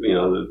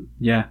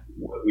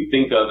 what we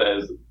think of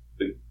as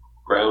the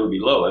ground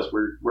below us.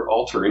 We're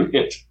altering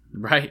it.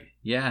 Right.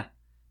 Yeah.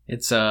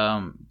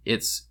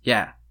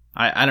 Yeah.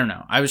 I don't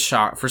know. I was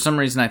shocked. For some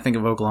reason, I think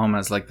of Oklahoma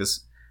as like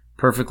this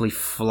perfectly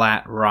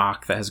flat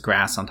rock that has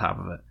grass on top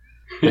of it.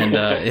 And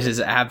it is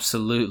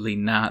absolutely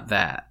not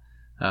that.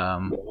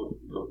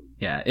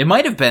 Yeah, it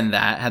might have been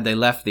that had they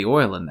left the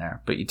oil in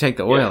there, but you take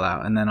the oil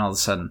out and then all of a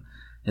sudden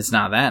it's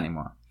not that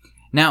anymore.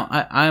 Now,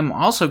 I'm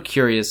also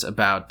curious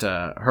about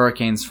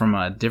hurricanes from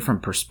a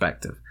different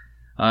perspective.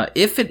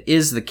 If it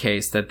is the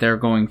case that they're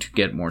going to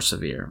get more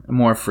severe,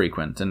 more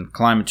frequent, and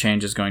climate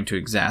change is going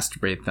to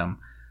exacerbate them,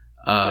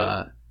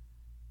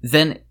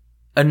 then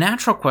a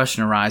natural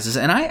question arises,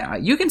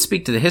 and you can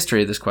speak to the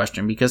history of this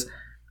question because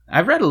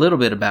I've read a little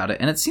bit about it,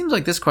 and it seems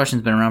like this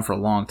question's been around for a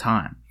long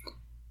time.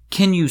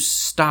 Can you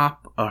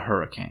stop a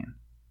hurricane?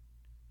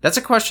 That's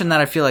a question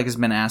that I feel like has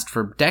been asked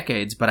for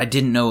decades, but I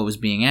didn't know it was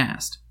being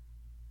asked.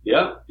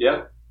 Yeah,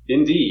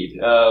 indeed.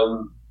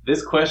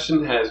 This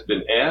question has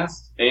been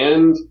asked,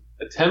 and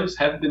attempts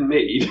have been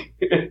made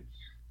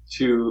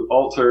to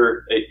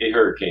alter a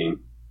hurricane.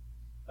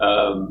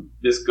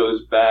 This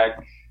goes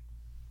back,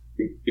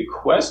 the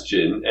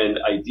question and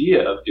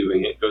idea of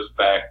doing it goes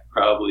back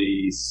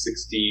probably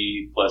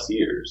 60 plus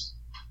years.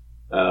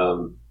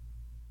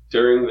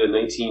 During the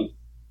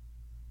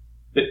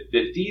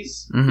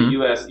 1950s, the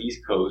U.S.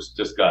 East Coast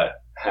just got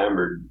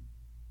hammered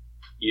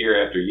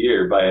year after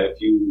year by a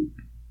few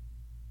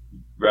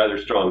rather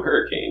strong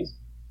hurricanes.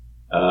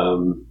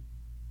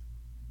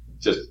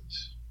 Just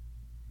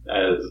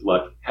as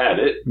luck had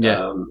it.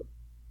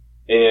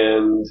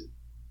 And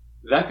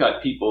that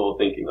got people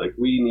thinking, like,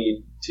 we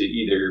need to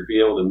either be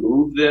able to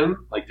move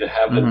them, like to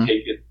have them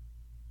take a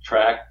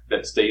track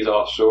that stays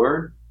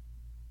offshore,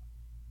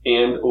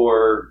 and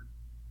or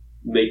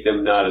make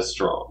them not as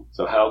strong.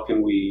 So how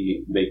can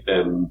we make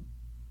them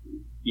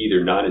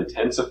either not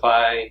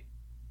intensify,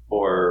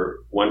 or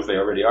once they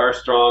already are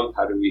strong,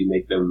 how do we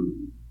make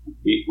them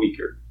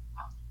weaker?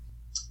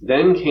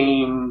 Then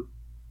came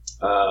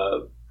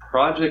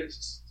Project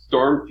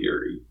Storm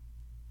Fury,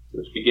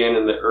 which began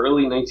in the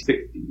early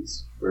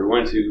 1960s, where we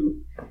wanted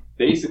to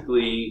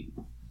basically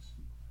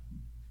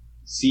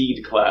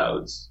seed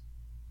clouds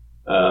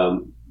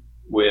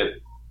with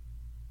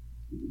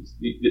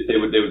they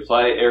would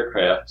fly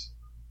aircraft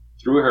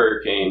through a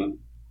hurricane,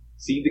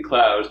 seed the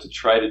clouds to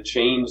try to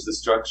change the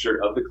structure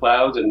of the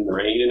clouds and the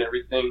rain and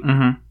everything.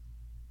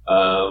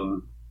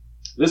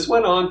 This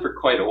went on for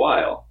quite a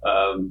while,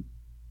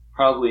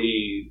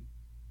 probably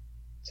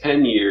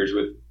 10 years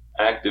with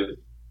active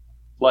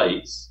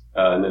flights,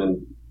 and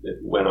then it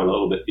went on a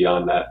little bit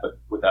beyond that, but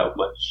without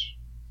much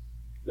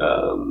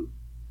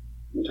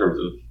in terms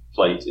of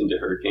flights into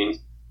hurricanes.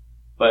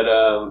 But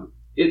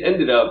it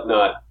ended up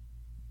not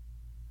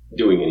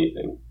doing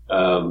anything.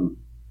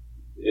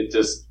 It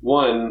just,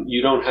 one,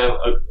 you don't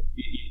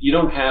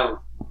have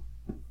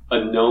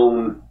a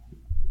known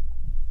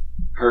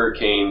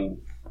hurricane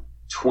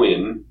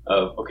twin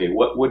of, okay,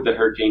 what would the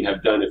hurricane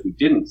have done if we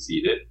didn't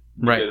seed it?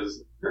 Right.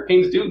 Because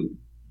hurricanes do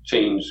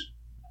change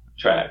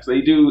tracks.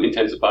 They do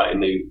intensify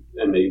and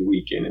they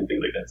weaken and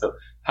things like that. So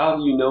how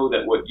do you know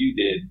that what you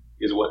did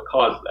is what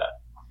caused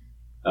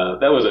that?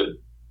 That was a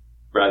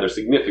rather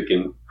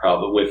significant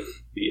problem with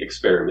the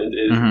experiment,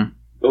 is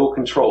no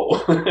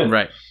control.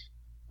 Right.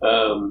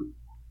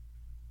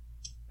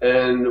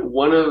 And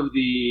one of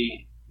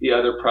the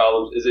other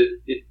problems is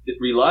it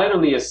relied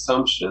on the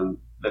assumption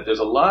that there's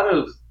a lot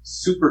of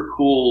super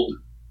cooled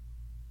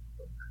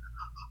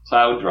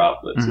cloud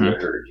droplets in a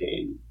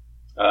hurricane.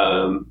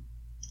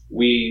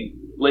 We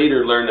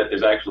later learned that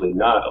there's actually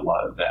not a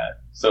lot of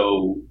that.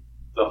 So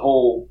the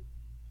whole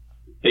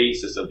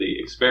basis of the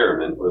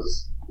experiment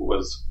was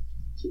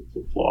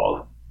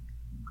flawed.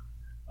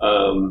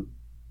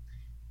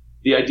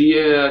 The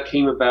idea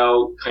came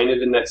about kind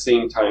of in that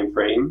same time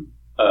frame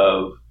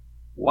of,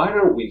 why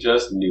don't we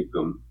just nuke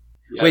them?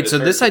 Wait, so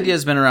this idea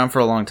has been around for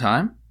a long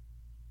time?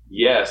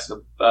 Yes.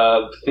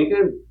 I think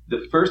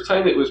the first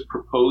time it was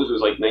proposed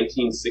was like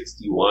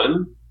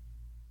 1961.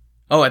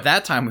 Oh, at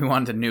that time we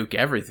wanted to nuke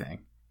everything.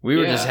 We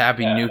were just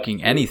happy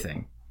nuking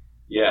anything.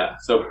 Yeah,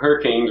 so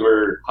hurricanes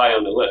were high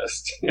on the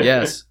list.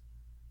 Yes.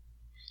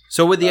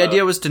 So the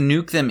idea was to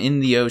nuke them in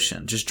the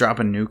ocean, just drop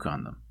a nuke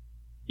on them.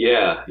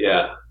 Yeah.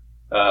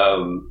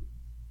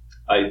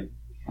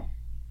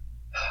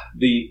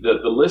 The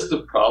list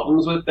of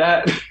problems with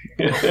that,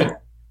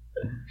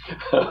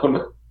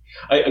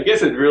 I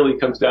guess it really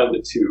comes down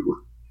to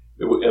two.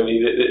 I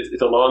mean,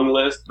 it's a long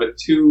list, but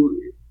two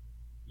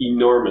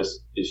enormous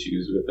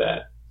issues with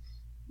that.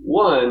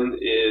 One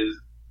is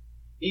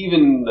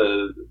even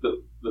the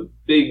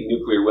big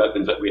nuclear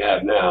weapons that we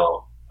have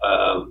now.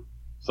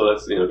 So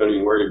that's, don't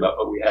even worry about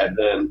what we had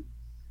then.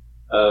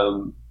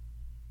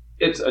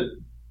 It's a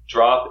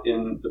drop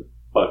in the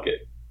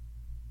bucket.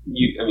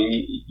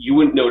 You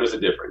wouldn't notice a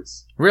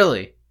difference.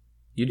 Really?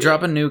 You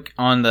drop a nuke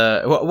on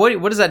the...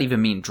 What does that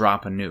even mean,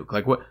 drop a nuke?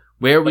 Like,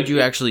 where would you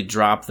actually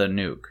drop the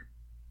nuke?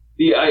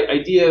 The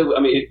idea,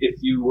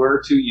 if you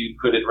were to, you'd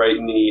put it right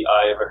in the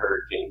eye of a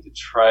hurricane to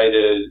try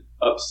to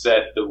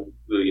upset the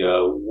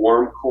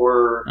warm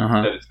core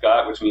that it's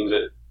got, which means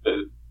that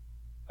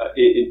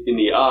in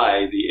the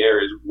eye, the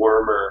air is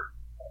warmer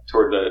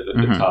toward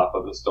the top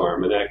of the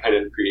storm, and that kind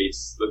of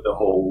creates the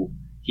whole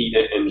heat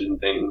engine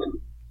thing.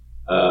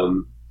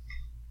 And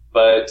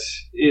but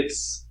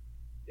it's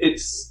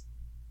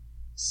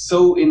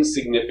so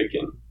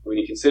insignificant when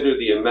you consider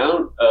the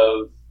amount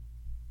of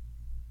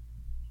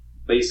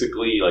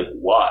basically like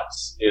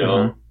watts,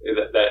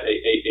 that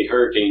a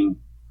hurricane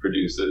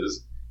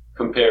produces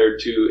compared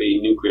to a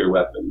nuclear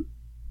weapon.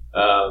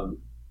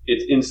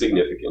 It's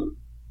insignificant.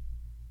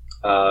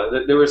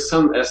 There was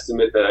some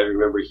estimate that I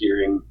remember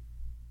hearing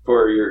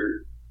for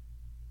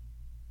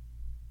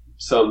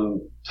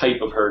some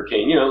type of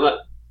hurricane,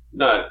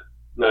 not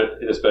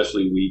an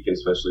especially weak and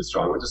especially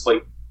strong, but just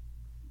like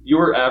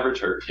your average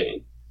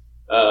hurricane.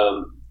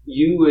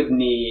 You would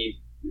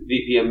need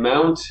the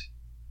amount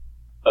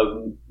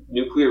of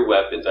nuclear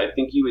weapons. I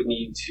think you would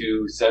need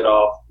to set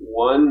off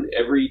one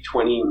every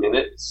 20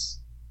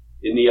 minutes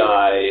in the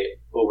eye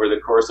over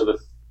the course of a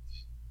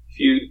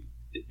few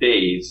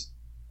days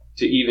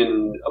to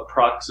even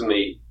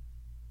approximate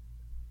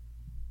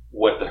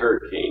what the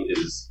hurricane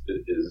is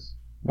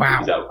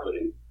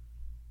outputting.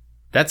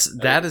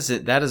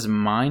 That is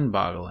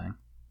mind-boggling.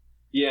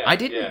 Yeah, I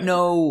didn't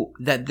know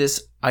that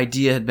this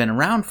idea had been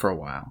around for a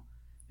while,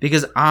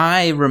 because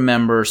I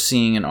remember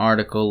seeing an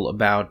article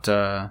about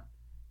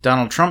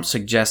Donald Trump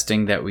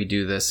suggesting that we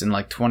do this in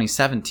like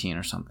 2017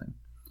 or something.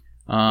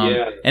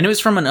 And it was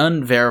from an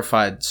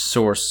unverified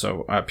source,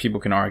 so people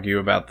can argue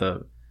about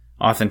the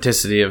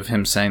authenticity of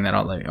him saying that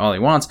all he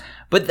wants.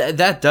 But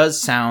that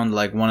does sound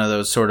like one of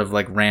those sort of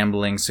like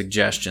rambling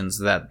suggestions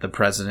that the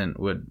president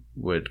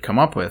would come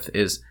up with,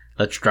 is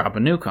let's drop a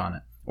nuke on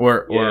it.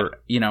 Or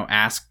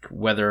ask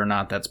whether or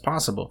not that's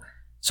possible.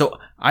 So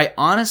I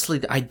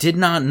did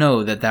not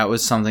know that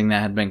was something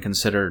that had been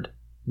considered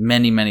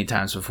many, many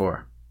times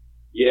before.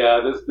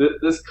 Yeah,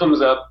 this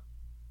comes up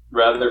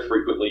rather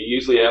frequently,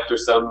 usually after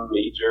some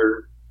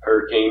major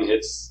hurricane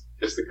hits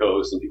the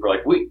coast, and people are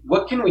like, "Wait,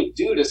 what can we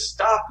do to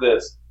stop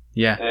this?"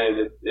 Yeah,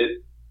 and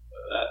it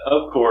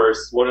of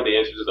course, one of the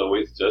answers is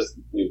always just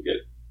nuke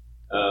it.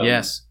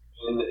 Yes,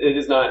 and it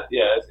is not.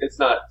 Yeah, it's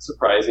not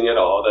surprising at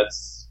all.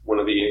 That's one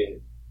of the,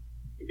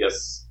 I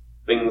guess,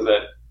 things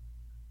that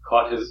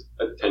caught his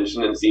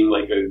attention and seemed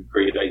like a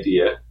great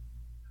idea.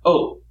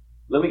 Oh,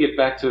 let me get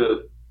back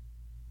to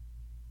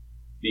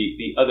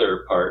the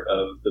other part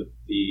of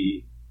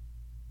the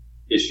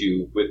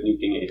issue with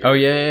nuking. Oh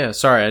yeah.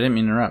 Sorry, I didn't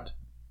mean to interrupt.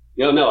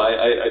 No,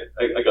 I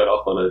got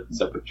off on a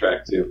separate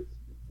track too.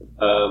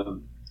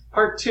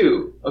 Part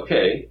two.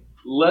 Okay,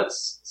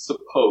 let's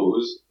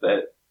suppose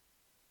that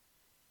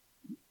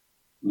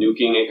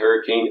nuking a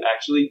hurricane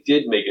actually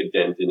did make a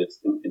dent in its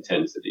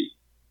intensity.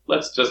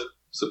 Let's just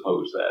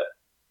suppose that.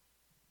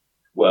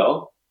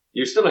 Well,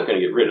 you're still not going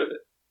to get rid of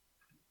it.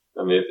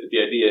 I mean, if the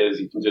idea is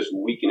you can just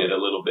weaken it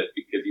a little bit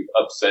because you've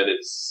upset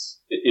its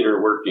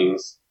inner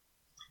workings.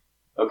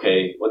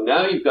 Okay, well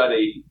now you've got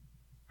a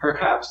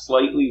perhaps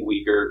slightly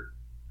weaker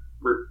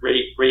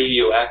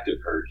radioactive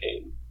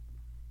hurricane.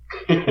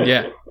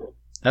 Yeah,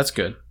 that's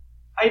good.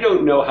 I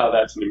don't know how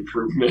that's an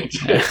improvement.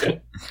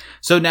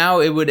 So now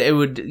it would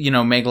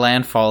make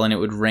landfall and it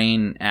would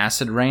rain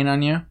acid rain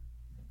on you?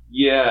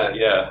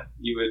 Yeah.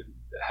 You would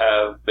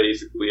have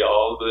basically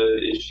all the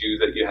issues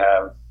that you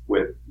have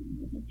with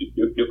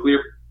nuclear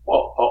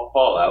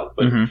fallout,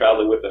 but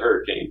traveling with the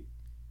hurricane.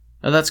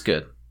 Oh, that's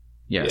good.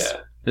 Yes.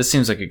 Yeah. This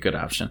seems like a good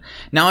option.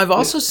 Now, I've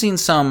also seen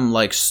some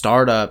like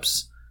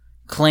startups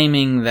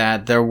claiming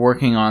that they're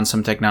working on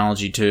some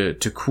technology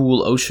to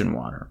cool ocean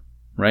water,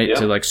 right? Yeah.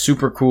 To like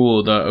super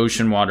cool the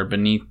ocean water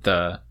beneath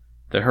the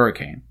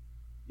hurricane.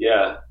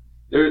 Yeah.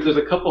 There's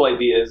a couple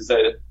ideas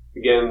that,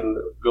 again,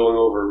 going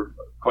over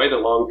quite a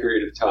long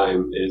period of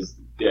time, is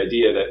the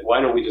idea that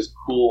why don't we just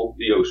cool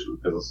the ocean?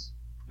 Because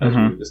as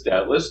we've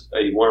established,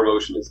 a warm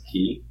ocean is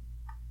key.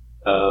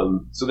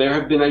 So there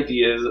have been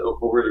ideas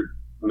over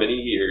many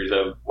years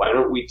of why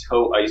don't we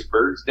tow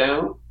icebergs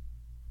down?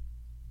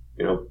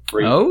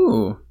 Bring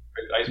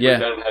icebergs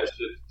down and have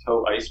to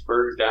tow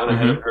icebergs down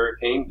ahead of a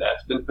hurricane.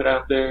 That's been put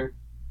out there.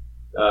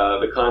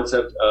 The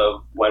concept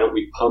of why don't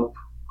we pump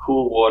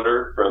cool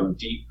water from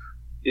deep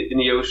in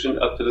the ocean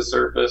up to the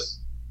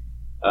surface.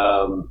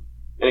 And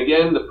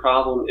again, the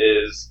problem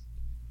is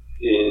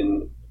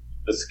in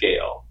the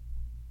scale.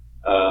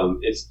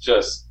 It's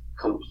just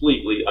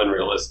completely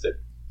unrealistic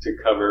to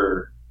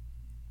cover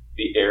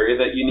the area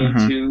that you need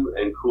to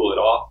and cool it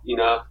off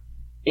enough,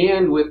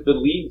 and with the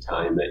lead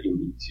time that you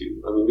need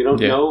to. I mean, we don't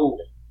know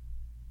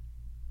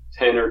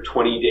 10 or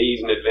 20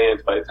 days in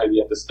advance by the time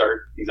you have to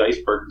start these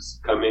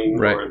icebergs coming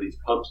or these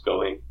pumps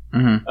going,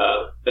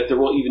 that there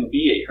will even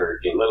be a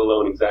hurricane, let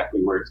alone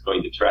exactly where it's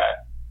going to track.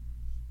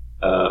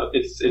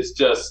 It's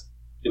just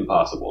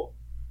impossible.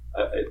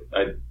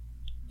 I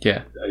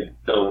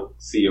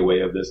don't see a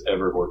way of this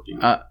ever working.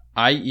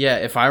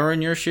 If I were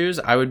in your shoes,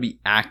 I would be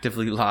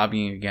actively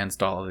lobbying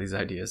against all of these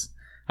ideas.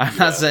 I'm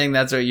not saying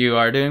that's what you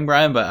are doing,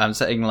 Brian, but I'm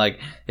saying like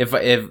if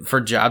for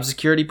job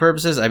security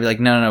purposes, I'd be like,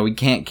 no, we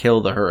can't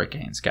kill the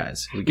hurricanes,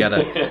 guys. We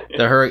gotta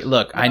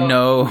Look, I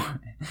know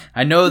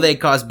I know they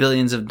cost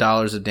billions of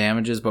dollars of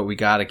damages, but we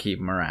got to keep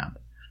them around.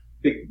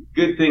 The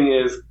good thing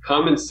is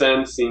common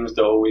sense seems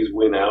to always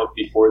win out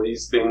before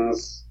these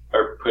things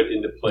are put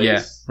into place.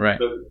 Yeah, right.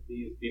 So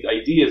these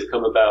ideas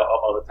come about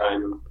all the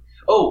time.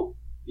 Oh,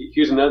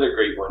 here's another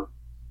great one.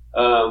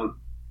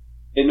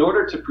 In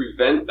order to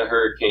prevent the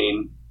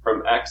hurricane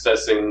from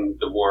accessing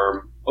the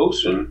warm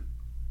ocean,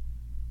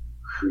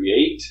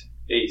 create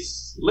a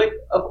slick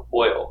of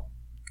oil.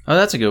 Oh,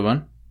 that's a good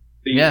one.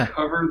 So you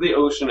cover the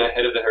ocean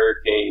ahead of the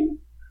hurricane.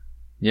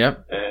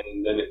 Yep.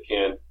 And then it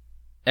can't.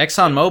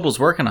 ExxonMobil's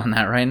working on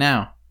that right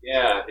now.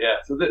 Yeah.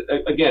 So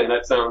again,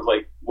 that sounds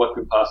like what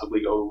could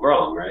possibly go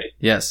wrong, right?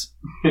 Yes.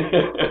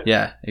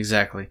 Yeah,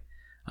 exactly.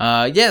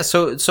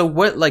 So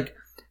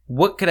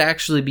what could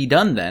actually be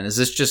done then? Is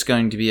this just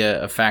going to be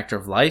a factor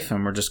of life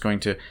and we're just going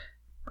to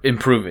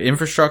improve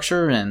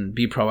infrastructure and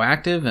be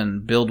proactive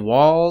and build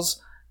walls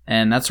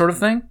and that sort of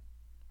thing?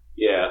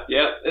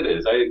 Yeah, it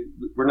is.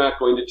 We're not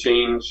going to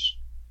change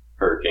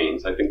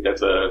hurricanes. I think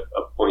that's a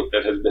point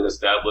that has been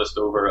established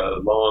over a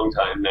long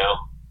time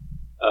now.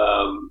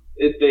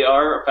 They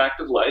are a fact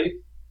of life.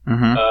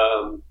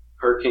 Mm-hmm.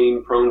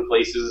 Hurricane-prone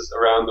places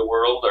around the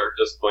world are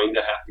just going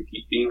to have to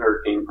keep being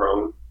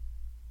hurricane-prone.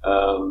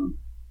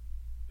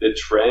 The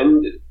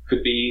trend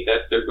could be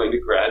that they're going to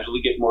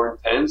gradually get more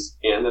intense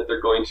and that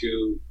they're going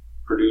to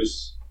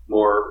produce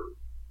more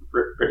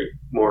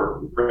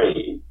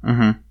rain.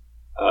 Mm-hmm.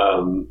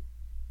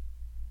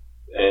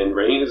 And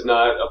rain is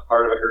not a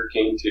part of a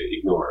hurricane to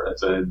ignore.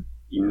 That's an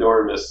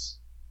enormous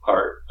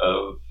part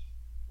of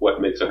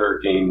what makes a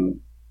hurricane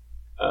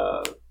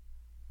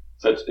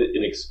such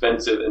an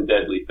expensive and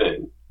deadly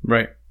thing.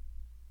 Right.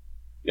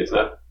 It's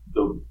not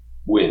the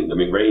wind. I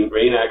mean,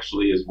 rain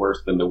actually is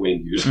worse than the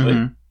wind usually.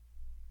 Mm-hmm.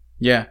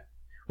 Yeah.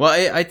 Well,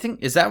 I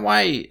think, is that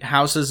why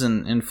houses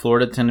in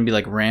Florida tend to be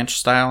like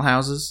ranch-style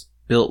houses,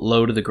 built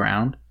low to the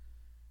ground?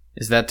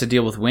 Is that to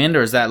deal with wind,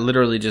 or is that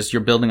literally just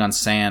you're building on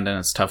sand and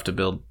it's tough to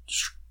build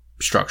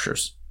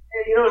structures?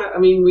 I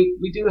mean,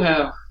 we do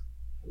have,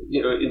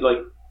 in like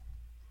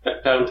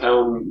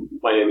downtown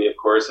Miami, of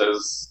course,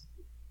 has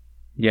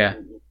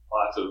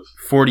lots of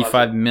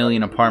 45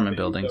 million apartment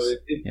buildings. So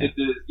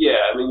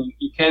I mean,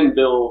 you can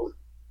build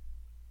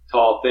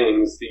tall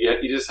things.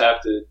 You just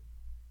have to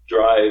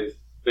drive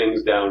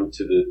things down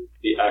to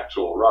the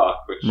actual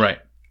rock, which I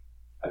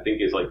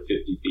think is like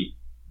 50 feet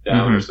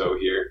down or so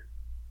here.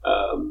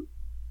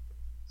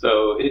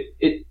 So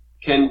it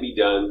can be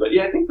done, but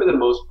I think for the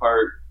most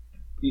part,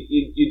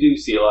 you do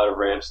see a lot of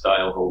ranch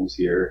style homes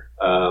here,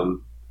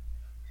 and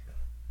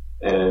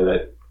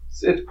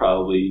it's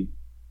probably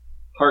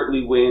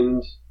partly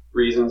wind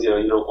reasons. You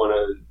don't want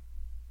to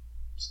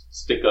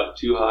stick up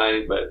too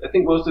high, but I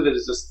think most of it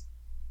is just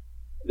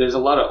there's a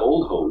lot of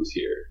old homes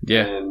here,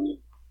 and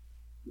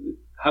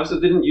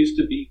houses didn't used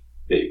to be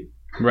big,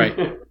 right?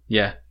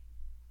 Yeah.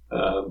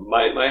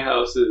 My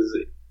house is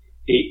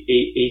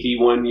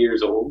 81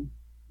 years old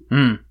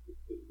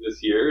this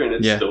year, and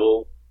it's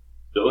still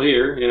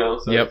here,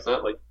 so it's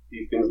not like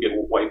these things get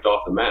wiped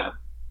off the map.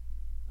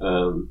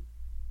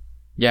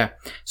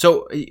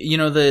 So,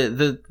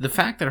 the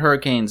fact that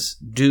hurricanes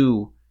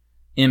do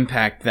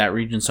impact that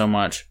region so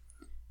much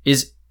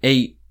is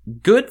a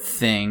good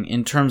thing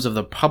in terms of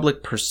the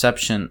public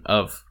perception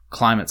of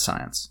climate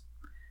science.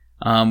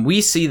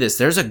 We see this.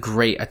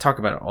 I talk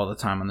about it all the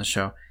time on the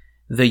show.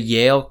 The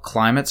Yale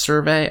Climate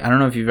Survey. I don't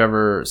know if you've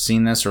ever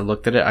seen this or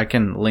looked at it. I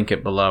can link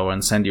it below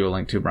and send you a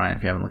link too, Brian,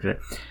 if you haven't looked at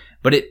it.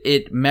 But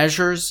it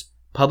measures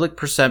public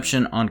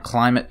perception on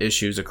climate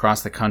issues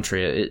across the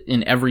country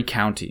in every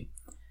county.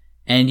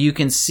 And you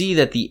can see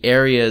that the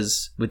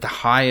areas with the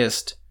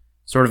highest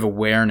sort of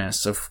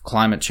awareness of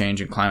climate change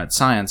and climate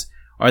science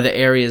are the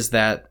areas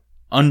that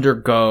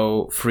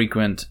undergo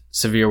frequent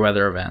severe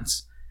weather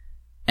events.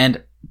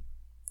 And,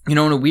 in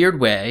a weird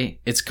way,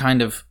 it's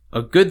kind of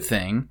a good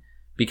thing,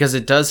 because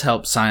it does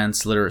help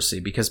science literacy,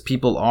 because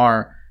people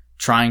are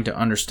trying to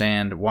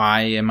understand,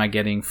 why am I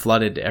getting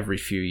flooded every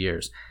few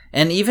years?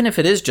 And even if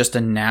it is just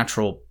a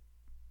natural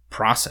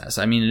process,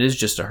 I mean, it is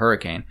just a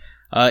hurricane,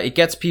 it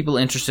gets people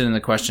interested in the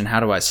question, how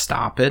do I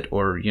stop it?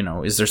 Or,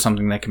 is there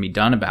something that can be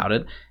done about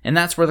it? And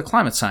that's where the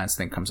climate science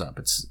thing comes up.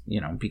 It's,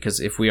 because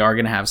if we are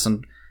going to have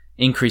some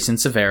increase in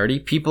severity,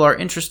 people are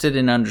interested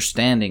in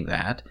understanding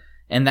that,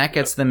 and that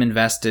gets them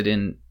invested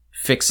in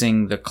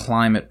fixing the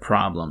climate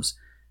problems.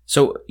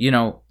 So,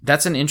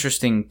 that's an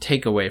interesting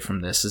takeaway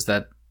from this, is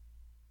that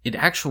it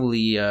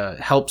actually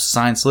helps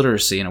science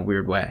literacy in a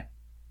weird way.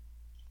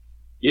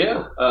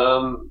 Yeah,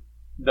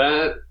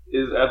 that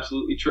is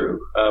absolutely true.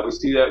 We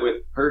see that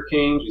with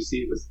hurricanes. We see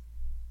it with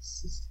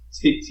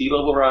sea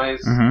level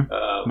rise.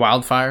 Mm-hmm.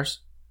 Wildfires.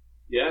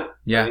 Yeah.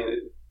 I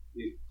mean,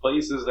 these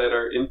places that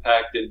are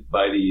impacted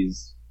by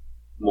these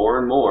more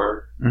and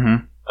more,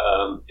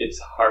 it's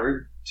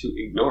hard to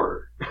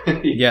ignore.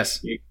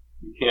 Yes. You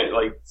can't,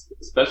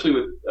 especially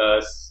with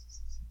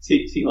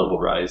sea level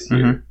rise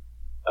here.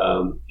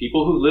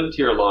 People who lived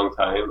here a long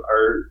time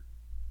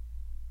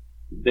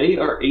they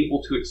are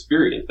able to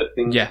experience that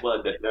things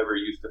flood that never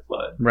used to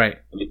flood. Right.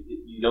 I mean,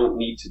 you don't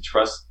need to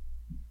trust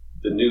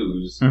the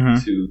news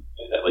Mm-hmm. to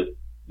that, like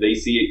they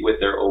see it with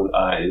their own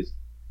eyes.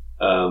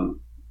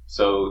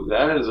 So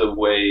that is a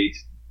way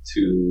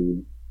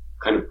to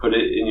kind of put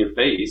it in your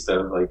face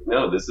of like,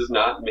 no, this is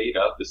not made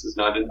up. This is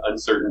not an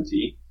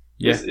uncertainty.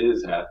 Yeah. This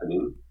is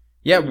happening.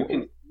 Yeah. You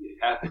can see it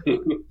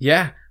happening.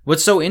 Yeah.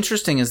 What's so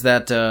interesting is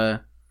that,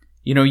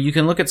 you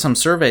can look at some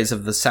surveys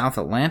of the South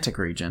Atlantic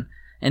region,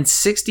 and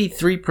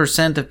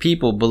 63% of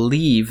people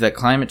believe that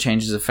climate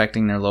change is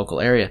affecting their local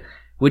area,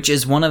 which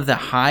is one of the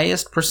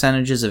highest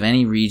percentages of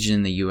any region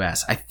in the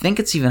U.S. I think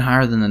it's even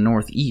higher than the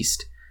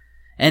Northeast.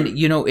 And,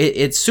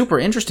 it's super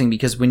interesting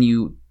because when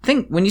you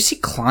see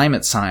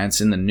climate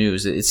science in the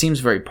news, it seems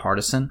very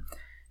partisan.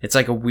 It's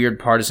like a weird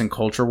partisan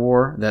culture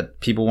war that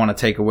people want to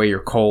take away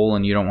your coal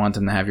and you don't want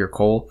them to have your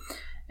coal.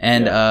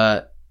 And,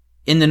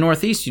 in the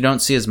Northeast, you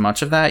don't see as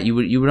much of that. You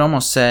would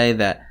almost say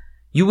that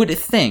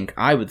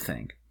I would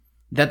think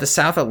that the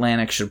South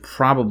Atlantic should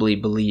probably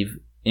believe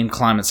in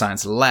climate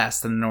science less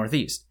than the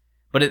Northeast.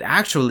 But it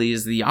actually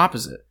is the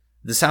opposite.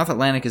 The South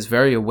Atlantic is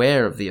very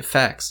aware of the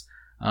effects.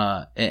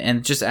 And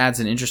it just adds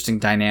an interesting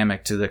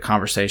dynamic to the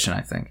conversation, I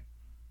think.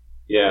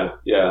 Yeah.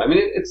 I mean,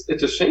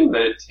 it's a shame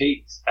that it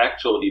takes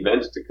actual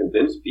events to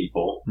convince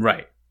people.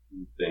 Right.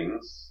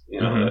 Things,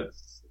 Mm-hmm.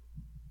 That's,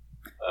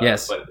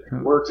 yes. But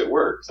it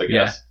works, I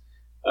guess.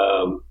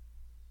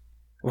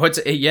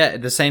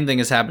 The same thing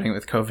is happening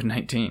with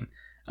COVID-19.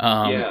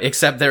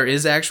 Except there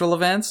is actual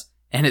events,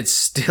 and it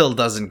still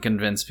doesn't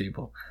convince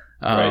people.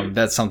 Right.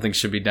 That something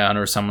should be done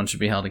or someone should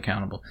be held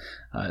accountable.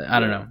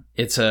 I don't know.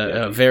 It's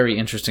a very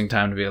interesting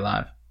time to be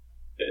alive.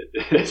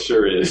 It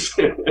sure is.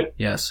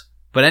 Yes.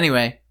 But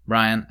anyway,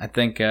 Ryan, I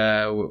think...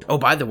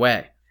 by the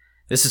way,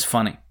 this is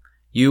funny.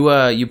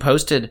 You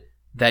posted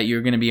that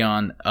you're going to be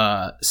on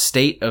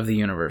State of the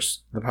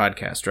Universe, the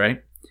podcast,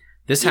 right?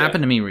 This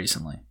happened to me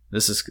recently.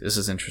 This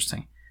is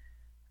interesting.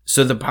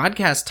 So the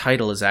podcast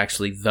title is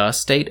actually The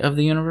State of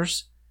the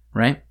Universe,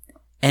 right?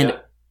 And...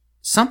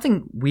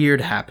 something weird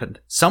happened.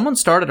 Someone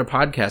started a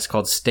podcast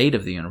called State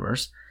of the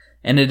Universe,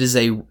 and it is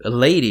a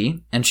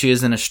lady, and she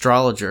is an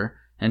astrologer,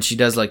 and she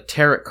does like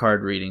tarot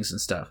card readings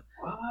and stuff.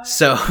 What?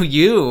 So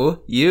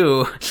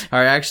you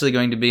are actually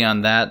going to be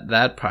on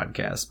that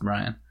podcast,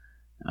 Brian.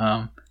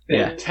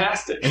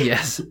 Fantastic.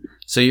 Yes.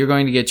 So you're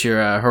going to get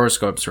your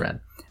horoscopes read.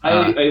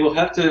 I will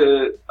have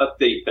to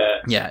update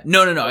that. Yeah.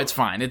 No, it's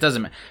fine. It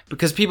doesn't matter.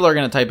 Because people are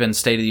going to type in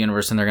State of the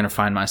Universe and they're going to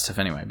find my stuff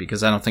anyway,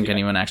 because I don't think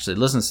anyone actually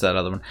listens to that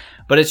other one.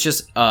 But it's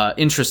just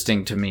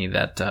interesting to me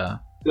that...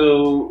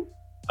 So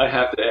I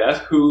have to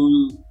ask,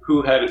 who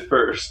had it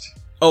first?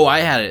 Oh,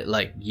 I had it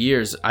like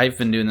years. I've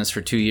been doing this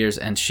for 2 years,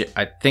 and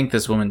I think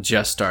this woman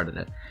just started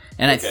it.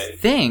 And I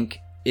think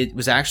it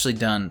was actually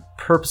done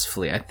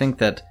purposefully. I think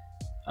that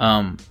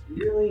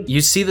Really?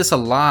 You see this a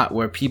lot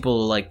where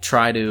people like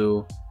try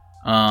to...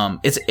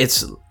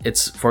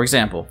 It's for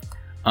example,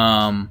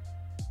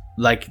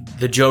 like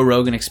the Joe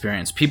Rogan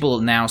Experience. People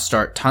now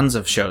start tons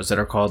of shows that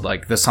are called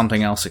like the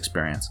Something Else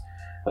Experience.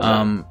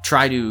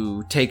 Try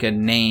to take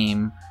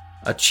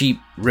a cheap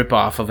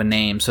ripoff of a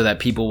name so that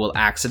people will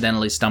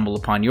accidentally stumble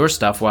upon your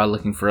stuff while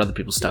looking for other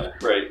people's stuff.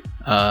 Yeah,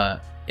 right.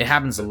 It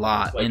happens a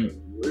lot. Like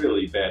a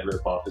really bad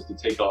ripoff is to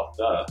take off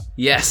the...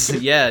 Yes,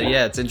 yeah,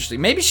 it's interesting.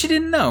 Maybe she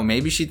didn't know.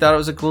 Maybe she thought it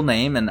was a cool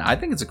name, and I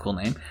think it's a cool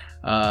name.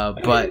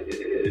 But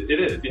it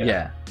is,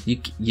 yeah.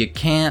 You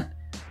can't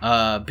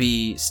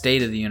be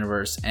State of the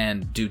Universe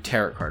and do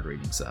tarot card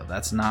readings, though.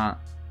 That's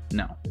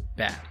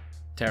bad,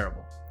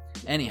 terrible.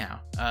 Anyhow,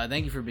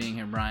 thank you for being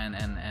here, Brian,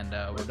 and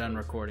we're done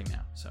recording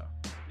now. So,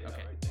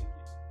 okay.